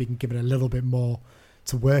once he's been given a little bit more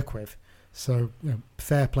to work with. So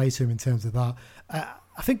fair play to him in terms of that.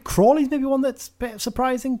 I think Crawley's maybe one that's a bit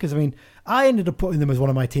surprising, because I ended up putting them as one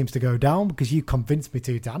of my teams to go down because you convinced me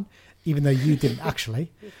to, Dan, even though you didn't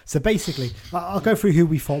actually. So basically, I'll go through who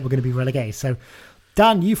we thought were going to be relegated. So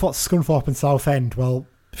Dan, you thought Scunthorpe and Southend. Well,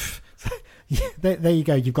 there you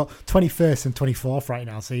go. You've got 21st and 24th right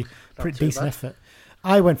now, so pretty decent effort.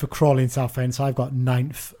 I went for Crawley and Southend, so I've got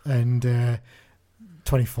 9th and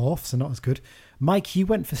 24th, so not as good. Mike, you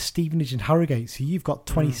went for Stevenage and Harrogate, so you've got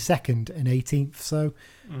 22nd and 18th, so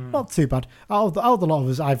not too bad. Out of the lot of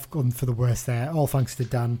us, I've gone for the worst there, all thanks to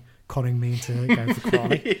Dan conning me into going for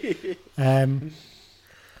Crawley.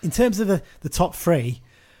 In terms of the top three,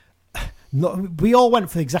 we all went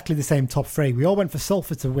for exactly the same top three. We all went for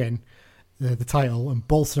Salford to win the title and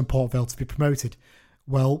Bolton and Port Vale to be promoted.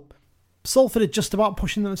 Well, Salford are just about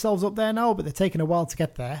pushing themselves up there now, but they're taking a while to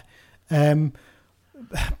get there.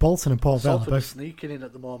 Bolton and Port Vale are both sneaking in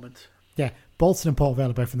at the moment. Yeah, Bolton and Port Vale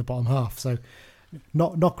are both in the bottom half, so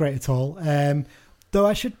not great at all. Though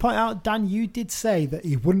I should point out, Dan, you did say that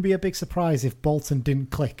it wouldn't be a big surprise if Bolton didn't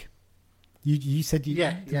click. You said you...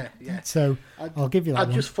 Yeah. So I'll give you that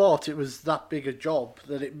I just thought it was that big a job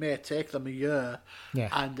that it may take them a year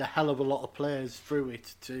and a hell of a lot of players through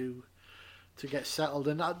it to get settled.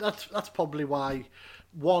 And that's probably why,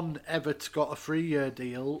 one, Everett's got a 3-year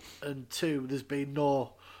deal, and two, there's been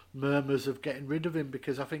no murmurs of getting rid of him,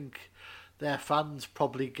 because I think their fans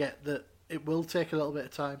probably get that it will take a little bit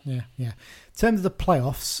of time. Yeah. In terms of the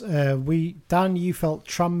playoffs, Dan, you felt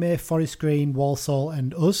Tranmere, Forest Green, Walsall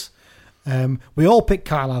and us. We all picked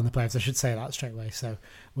Carlisle in the playoffs, I should say that straight away. So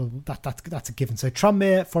that's a given. So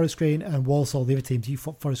Tranmere, Forest Green and Walsall, the other teams, you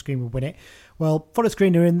thought Forest Green would win it. Well, Forest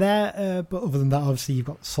Green are in there, but other than that, obviously you've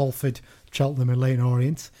got Salford, Cheltenham and Leyton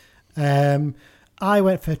Orient. I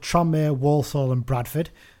went for Tranmere, Walsall and Bradford.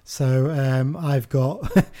 So I've got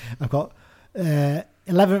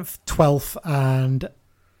 11th, 12th and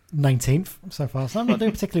 19th so far. So I'm not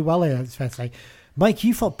doing particularly well here, it's fair to say. Mike,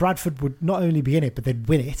 you thought Bradford would not only be in it, but they'd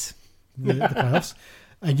win it, the playoffs.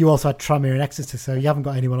 And you also had Tranmere and Exeter, so you haven't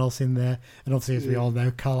got anyone else in there. And obviously, as we all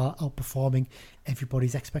know, Carlisle outperforming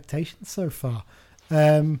everybody's expectations so far.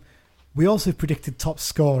 We also predicted top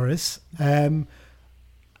scorers.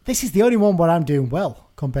 This is the only one where I'm doing well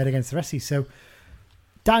compared against the rest of you. So,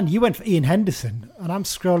 Dan, you went for Ian Henderson, and I'm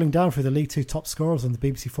scrolling down through the League Two top scorers on the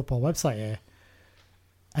BBC Football website here.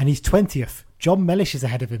 And he's 20th. John Mellish is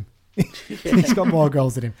ahead of him. He's got more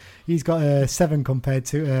goals than him. He's got 7 compared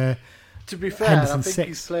to be fair, Henderson, I think 6.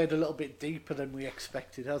 he's played a little bit deeper than we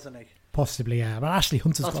expected, hasn't he? Possibly, yeah. But Ashley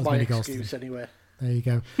Hunter's got as many goals. That's my excuse anyway. There you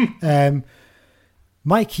go.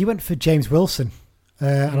 Mike, you went for James Wilson.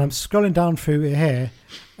 And I'm scrolling down through here.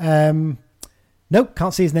 Nope,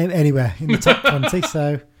 can't see his name anywhere in the top 20.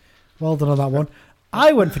 So well done on that one.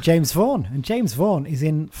 I went for James Vaughan. And James Vaughan is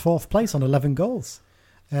in 4th place on 11 goals.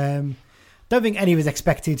 Don't think any of us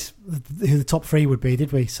expected who the top 3 would be,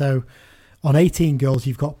 did we? So on 18 goals,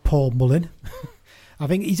 you've got Paul Mullin. I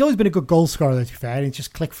think he's always been a good goal scorer, though, to be fair. And it's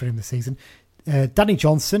just clicked for him this season. Danny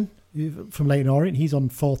Johnson from Leyton Orient, he's on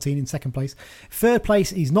 14 in 2nd place. 3rd place,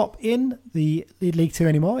 he's not in the League Two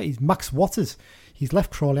anymore. He's Max Waters. He's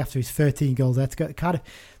left Crawley after his 13 goals there to go to Cardiff.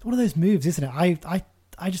 It's one of those moves, isn't it?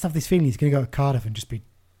 I just have this feeling he's going to go to Cardiff and just be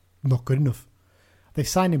not good enough. They've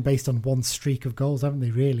signed him based on one streak of goals, haven't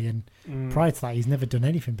they, really? And prior to that, he's never done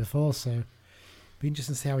anything before, so it'll be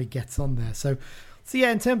interesting to see how he gets on there. So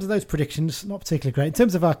yeah, in terms of those predictions, not particularly great. In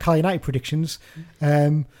terms of our Cal United predictions,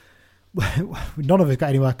 none of us got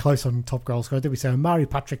anywhere close on top goal scorer, did we? So Mari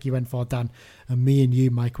Patrick, you went for, Dan, and me and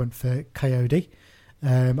you, Mike, went for Coyote.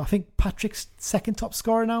 I think Patrick's second top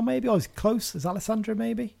scorer now, maybe, or is close. Is Alessandro,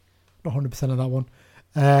 maybe? Not 100% on that one.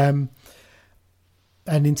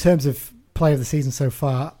 And in terms of play of the season so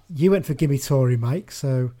far, you went for Gimme Tory, Mike,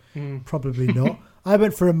 so probably not. I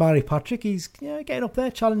went for Amari Patrick. He's getting up there,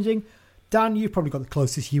 challenging. Dan, you probably got the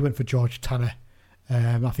closest. You went for George Tanner.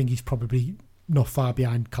 I think he's probably not far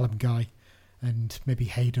behind Callum Guy and maybe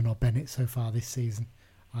Hayden or Bennett so far this season,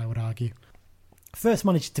 I would argue. First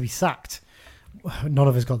manager to be sacked. None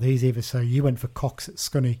of us got these either, so you went for Cox at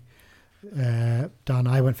Scunny. Dan,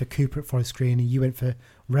 I went for Cooper at Forest Green, and you went for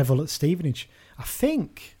Revel at Stevenage. I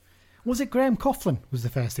think, was it Graham Coughlin was the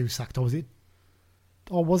first who was sacked, or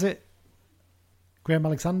was it Graham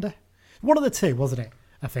Alexander? One of the two, wasn't it?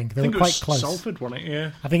 I think they were quite close. Salford won it,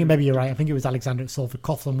 yeah. I think maybe you're right. I think it was Alexander at Salford.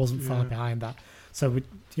 Coughlin wasn't far behind that, so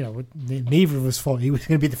neither of us thought he was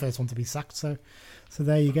going to be the first one to be sacked. So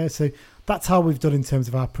there you go. So that's how we've done in terms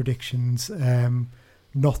of our predictions.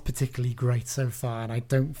 Not particularly great so far, and I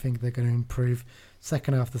don't think they're going to improve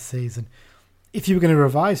second half of the season. If you were going to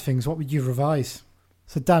revise things, what would you revise?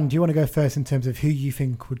 So Dan, do you want to go first in terms of who you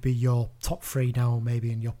think would be your top three now,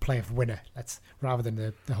 maybe, and your playoff winner? Rather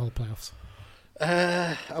than the whole playoffs.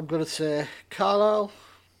 I'm going to say Carlisle,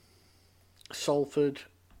 Salford,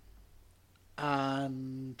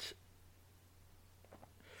 and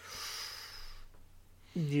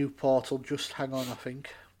Newport will just hang on, I think.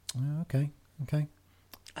 Okay.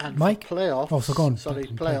 And Mike? for playoffs,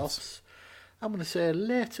 playoffs. I'm going to say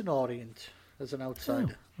Leyton Orient as an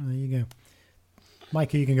outsider. Oh, there you go.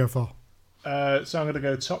 Mike, who you can go for? So I'm going to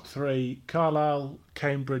go top three: Carlisle,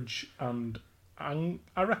 Cambridge, and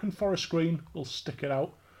I reckon Forest Green will stick it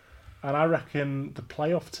out. And I reckon the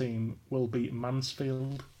playoff team will beat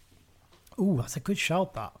Mansfield. Ooh, that's a good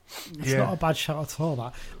shout, that. It's not a bad shout at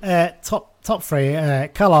all, that. Top three,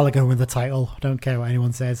 Carlisle are going with the title. I don't care what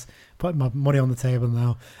anyone says. Putting my money on the table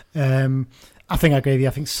now. I think I agree with you.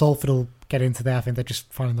 I think Salford will get into there. I think they're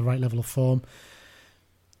just finding the right level of form.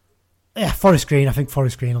 Yeah, Forest Green. I think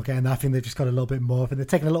Forest Green will get in there. I think they've just got a little bit more. I think they're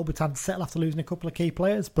taking a little bit of time to settle after losing a couple of key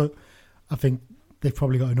players, but I think they've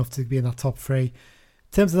probably got enough to be in that top three.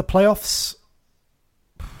 In terms of the playoffs,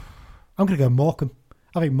 I'm going to go Morecambe.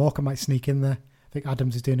 I think Morecambe might sneak in there. I think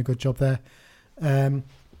Adams is doing a good job there.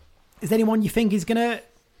 Is there anyone you think is going to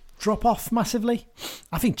drop off massively?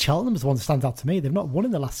 I think Cheltenham's the one that stands out to me. They've not won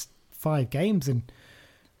in the last 5 games and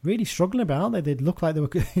really struggling about, aren't they? They look like they were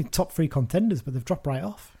top 3 contenders, but they've dropped right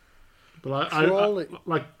off. But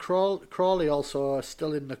Crawley also are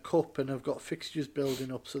still in the cup and have got fixtures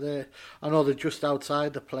building up. So I know they're just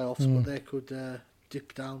outside the playoffs, but they could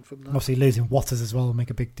dip down from that. Obviously, losing Waters as well will make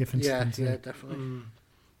a big difference. Yeah, definitely.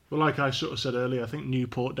 Well, like I sort of said earlier, I think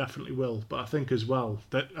Newport definitely will. But I think as well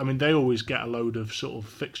that they always get a load of sort of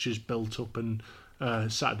fixtures built up and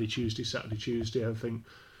Saturday, Tuesday. I think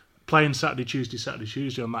playing Saturday,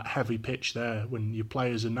 Tuesday on that heavy pitch there when your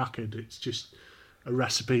players are knackered, it's just a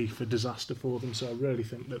recipe for disaster for them. So I really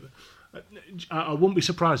think that I wouldn't be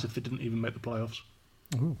surprised if they didn't even make the playoffs.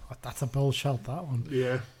 Ooh, that's a bold shout, that one.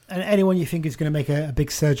 Yeah. And anyone you think is going to make a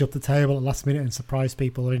big surge up the table at the last minute and surprise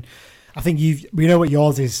people? I mean, I think we know what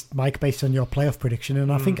yours is, Mike, based on your playoff prediction,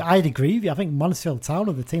 and I think I'd agree with you. I think Mansfield Town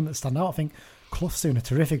are the team that stand out. I think Clough's doing a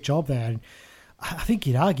terrific job there, and I think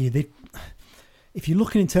you'd argue if you're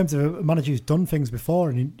looking in terms of a manager who's done things before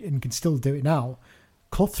and can still do it now,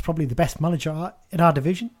 Clough's probably the best manager in our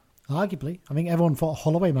division, arguably. I think everyone thought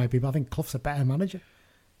Holloway might be, but I think Clough's a better manager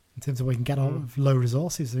in terms of what he can get out of low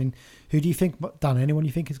resources. I mean, who do you think, Dan, anyone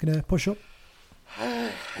you think is going to push up?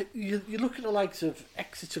 You look at the likes of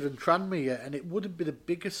Exeter and Tranmere, and it wouldn't be the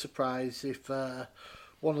biggest surprise if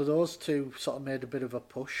one of those two sort of made a bit of a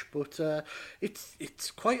push. But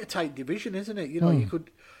it's quite a tight division, isn't it? You know,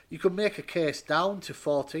 you could make a case down to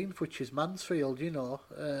 14th, which is Mansfield. You know,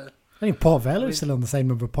 I think Port Vale are still on the same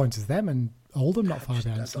number of points as them, and Oldham not far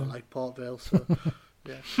behind. I don't like Port Vale, so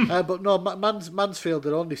yeah. But no, Mansfield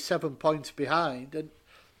are only 7 points behind, and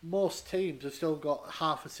most teams have still got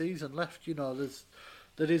half a season left. You know,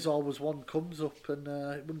 there is always one comes up, and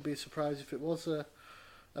it wouldn't be a surprise if it was a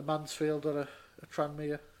Mansfield or a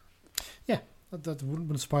Tranmere. Yeah, That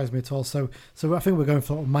wouldn't surprise me at all. So I think we're going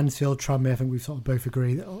for Mansfield, Tranmere. I think we sort of both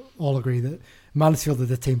all agree that Mansfield are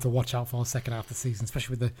the team to watch out for second half of the season,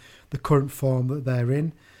 especially with the current form that they're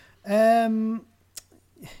in. I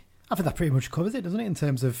think that pretty much covers it, doesn't it, in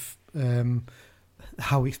terms of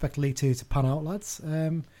how we expect League Two to pan out, lads.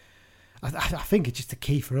 I think it's just the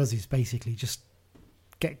key for us is basically just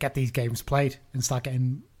get these games played and start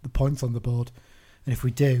getting the points on the board. And if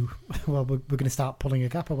we do, well, we're going to start pulling a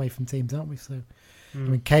gap away from teams, aren't we? So, I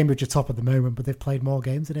mean, Cambridge are top at the moment, but they've played more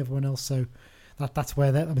games than everyone else. So that's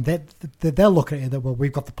where they'll look at it that, well,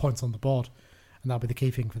 we've got the points on the board, and that'll be the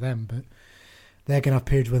key thing for them. But they're going to have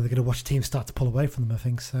periods where they're going to watch teams start to pull away from them, I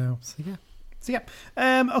think. So yeah.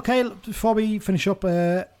 Okay, before we finish up,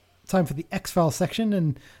 time for the X-Files section.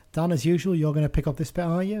 And Dan, as usual, you're going to pick up this bit,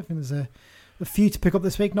 are you? I think there's a few to pick up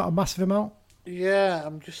this week, not a massive amount. Yeah,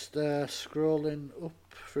 I'm just scrolling up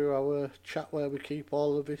through our chat where we keep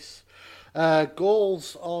all of this.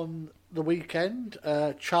 Goals on the weekend.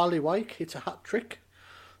 Charlie Wyke hit a hat-trick.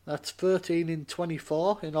 That's 13 in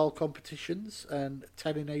 24 in all competitions and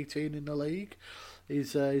 10 in 18 in the league.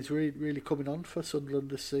 He's really coming on for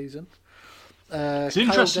Sunderland this season. It's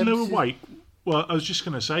interesting though with Wyke. Well, I was just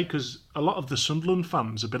going to say, because a lot of the Sunderland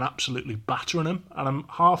fans have been absolutely battering him, and I'm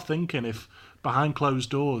half thinking if behind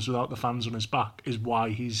closed doors without the fans on his back is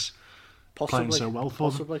why he's playing so well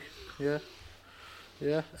for them.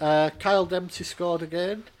 Yeah. Kyle Dempsey scored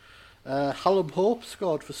again. Hallam Hope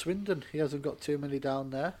scored for Swindon. He hasn't got too many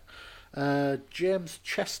down there. James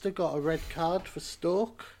Chester got a red card for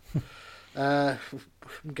Stoke. I'm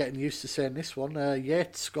getting used to saying this one.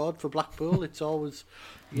 Yates scored for Blackpool. It's always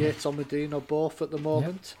Yates or Medina both at the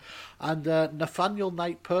moment. Yep. And Nathaniel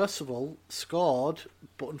Knight Percival scored,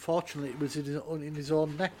 but unfortunately it was in his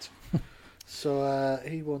own net. So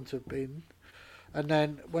he wouldn't have been. And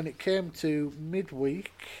then when it came to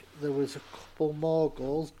midweek, there was a couple more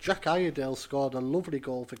goals. Jack Iredale scored a lovely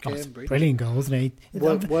goal for Cambridge. Brilliant goal, wasn't he?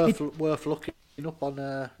 Worth looking up on.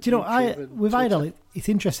 Do you know, with Iredale, it's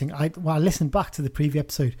interesting. I listened back to the preview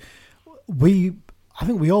episode. I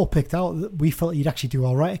think we all picked out that we felt he'd actually do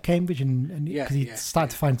all right at Cambridge, and because he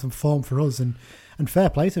started to find some form for us, and fair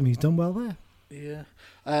play to him, he's done well there.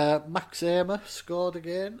 Yeah, Max Amer scored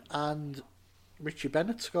again, and Richie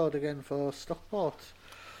Bennett scored again for Stockport.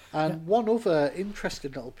 And one other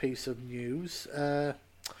interesting little piece of news,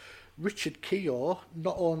 Richard Keogh,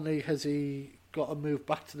 not only has he got to move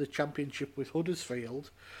back to the Championship with Huddersfield,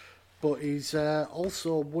 but he's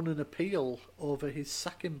also won an appeal over his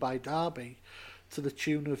sacking by Derby to the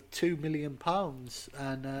tune of £2 million.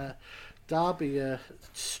 And Derby are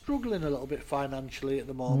struggling a little bit financially at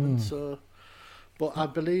the moment, but I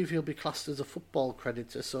believe he'll be classed as a football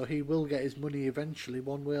creditor, so he will get his money eventually,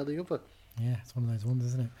 one way or the other. Yeah, it's one of those ones,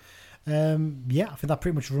 isn't it? I think that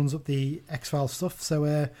pretty much runs up the X-Files stuff.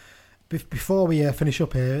 So before we finish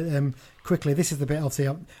up here, quickly, this is the bit, obviously,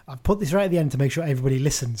 I've put this right at the end to make sure everybody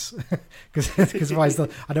listens, because otherwise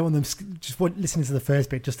I don't want them just listening to the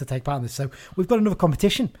first bit just to take part in this. So we've got another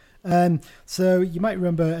competition. So you might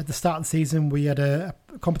remember at the start of the season we had a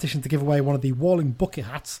competition to give away one of the Walling bucket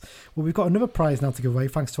hats. Well, we've got another prize now to give away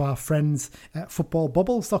thanks to our friends at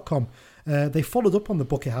footballbubbles.com. They followed up on the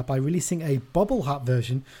bucket hat by releasing a bobble hat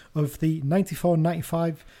version of the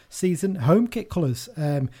 94-95 season home kit colours.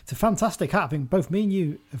 It's a fantastic hat. I think both me and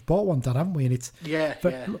you have bought one, Dan, haven't we? And it's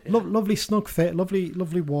lovely snug fit,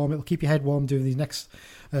 lovely warm. It'll keep your head warm during these next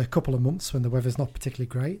couple of months when the weather's not particularly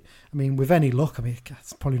great. I mean, with any luck, I mean,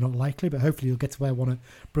 it's probably not likely, but hopefully you'll get to wear one at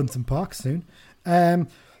Brunton Park soon.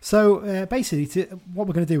 So basically, what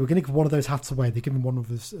we're going to do, we're going to give one of those hats away. They're giving one of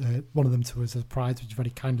them to us as a prize, which is very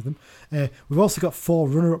kind of them. We've also got 4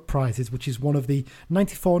 runner-up prizes, which is one of the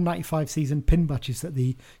 94-95 season pin badges that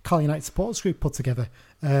the Carl United Supporters Group put together.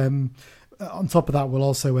 On top of that, we'll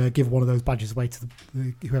also give one of those badges away to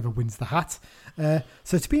whoever wins the hat.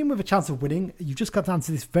 So to be in with a chance of winning, you've just got to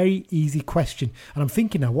answer this very easy question. And I'm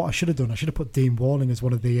thinking now, what I should have done, I should have put Dean Walling as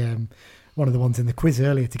one of the ones in the quiz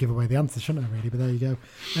earlier to give away the answer, shouldn't I, really? But there you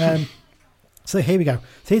go. So here we go.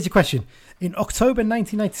 So here's your question. In October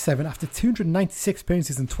 1997, after 296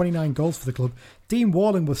 appearances and 29 goals for the club, Dean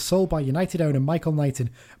Walling was sold by United owner Michael Knighton,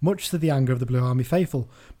 much to the anger of the Blue Army faithful.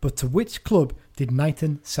 But to which club did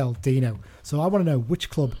Knighton sell Dino? So I want to know which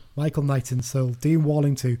club Michael Knighton sold Dean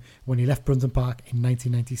Walling to when he left Brunton Park in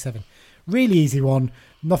 1997. Really easy one.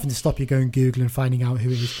 Nothing to stop you going Google and finding out who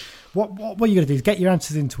it is. What you're going to do is get your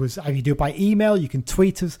answers into us. Either you do it by email, you can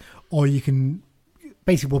tweet us, or you can...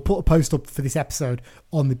 Basically, we'll put a post up for this episode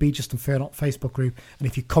on the Be Just and Fair Not Facebook group, and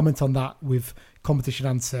if you comment on that with competition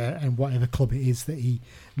answer and whatever club it is that he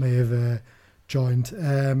may have joined,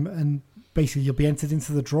 and basically you'll be entered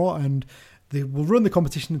into the draw, and we'll run the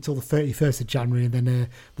competition until the 31st of January, and then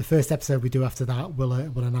the first episode we do after that will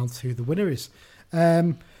announce who the winner is.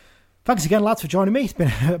 Thanks again, lads, for joining me. It's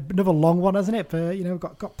been another long one, hasn't it? But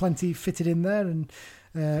got plenty fitted in there and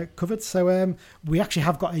covered. So we actually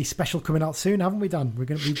have got a special coming out soon, haven't we, Dan?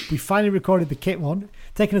 We finally recorded the kit one,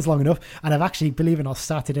 taken us long enough, and I've actually, believe it or not,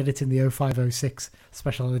 started editing the 0506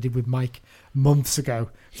 special I did with Mike months ago.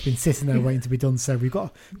 It's been sitting there waiting to be done. So we've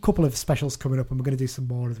got a couple of specials coming up, and we're going to do some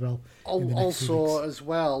more as well. Also, as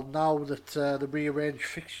well, now that the rearranged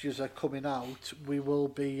fixtures are coming out, we will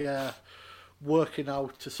be working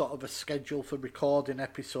out a sort of a schedule for recording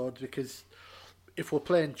episodes, because if we're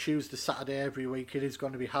playing Tuesday, Saturday every week, it is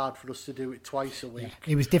going to be hard for us to do it twice a week.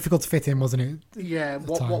 Yeah, it was difficult to fit in, wasn't it? Yeah,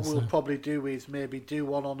 what we'll probably do is maybe do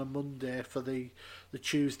one on a Monday for the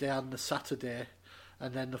Tuesday and the Saturday,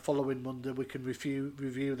 and then the following Monday we can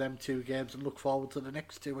review them 2 games and look forward to the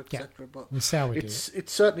next 2, etc. Yeah, but we'll see how we do it.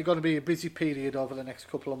 It's certainly going to be a busy period over the next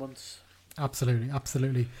couple of months. Absolutely.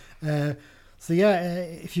 So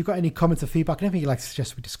if you've got any comments or feedback, anything you'd like to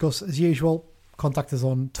suggest we discuss, as usual, contact us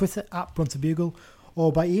on Twitter @BruntonBugle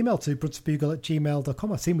or by email to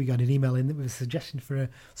bruntonbugle@gmail.com. I've seen we got an email in with a suggestion for a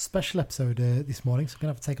special episode this morning, so we're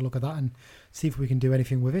going to have to take a look at that and see if we can do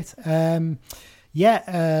anything with it. If you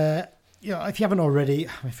haven't already,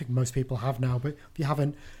 I think most people have now, but if you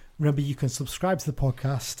haven't, remember you can subscribe to the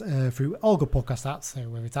podcast through all good podcast apps, so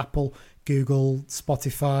whether it's Apple, Google,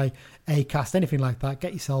 Spotify, Acast, anything like that.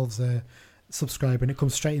 Get yourselves subscribe and it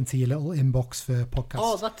comes straight into your little inbox for podcasts.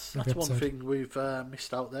 Oh, that's one thing we've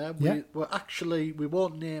missed out there. We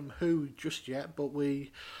won't name who just yet, but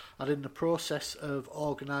we are in the process of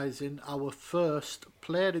organising our first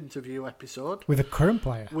player interview episode with a current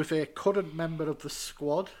player, with a current member of the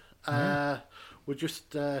squad. We're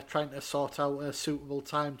just trying to sort out a suitable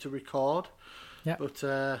time to record, but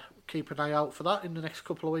keep an eye out for that in the next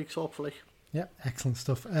couple of weeks, hopefully. Yeah, excellent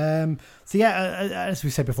stuff. As we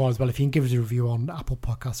said before as well, if you can give us a review on Apple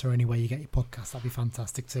Podcasts or anywhere you get your podcasts, that'd be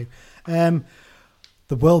fantastic too. The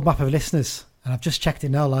world map of listeners, and I've just checked it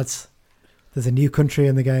now, lads. There's a new country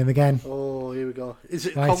in the game again. Oh, here we go. Is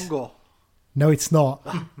it Congo? No, it's not.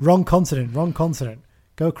 Wrong continent.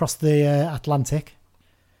 Go across the Atlantic.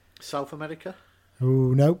 South America?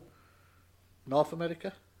 Oh, no. North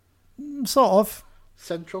America? Sort of.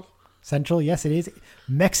 Central, yes it is.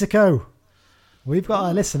 Mexico. We've got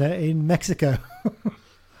a listener in Mexico.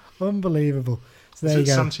 Unbelievable. So there you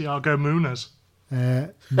go. Santiago Munez? No,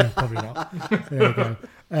 probably not. There we go.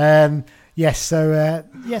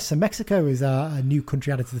 So Mexico is a new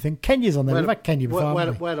country added to the thing. Kenya's on there. We've had Kenya before.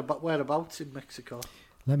 Whereabouts in Mexico?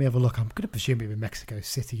 Let me have a look. I'm going to presume it's in Mexico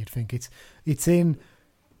City, you'd think. It's in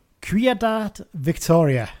Ciudad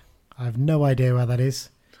Victoria. I have no idea where that is.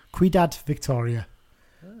 Ciudad Victoria.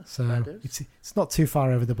 So it's not too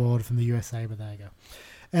far over the border from the USA, but there you go.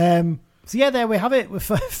 There we have it. We're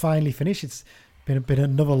finally finished. It's been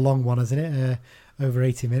another long one, hasn't it? Over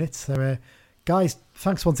 80 minutes. So, guys,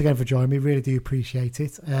 thanks once again for joining me. Really do appreciate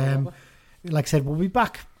it. Like I said, we'll be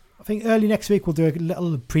back. I think early next week we'll do a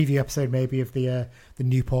little preview episode maybe of the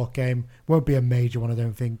Newport game. Won't be a major one, I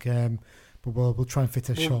don't think. But we'll try and fit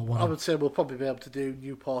a short one. I would say we'll probably be able to do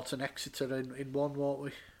Newport and Exeter in one, won't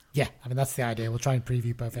we? Yeah, I mean, that's the idea. We'll try and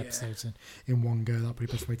preview both episodes in one go. That'll be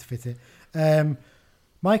the best way to fit it.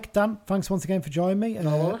 Mike, Dan, thanks once again for joining me.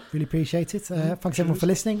 Really appreciate it. Thanks everyone for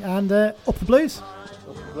listening, and up the Blues.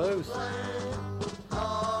 Up the Blues.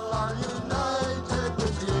 All are united, the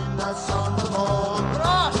team that's on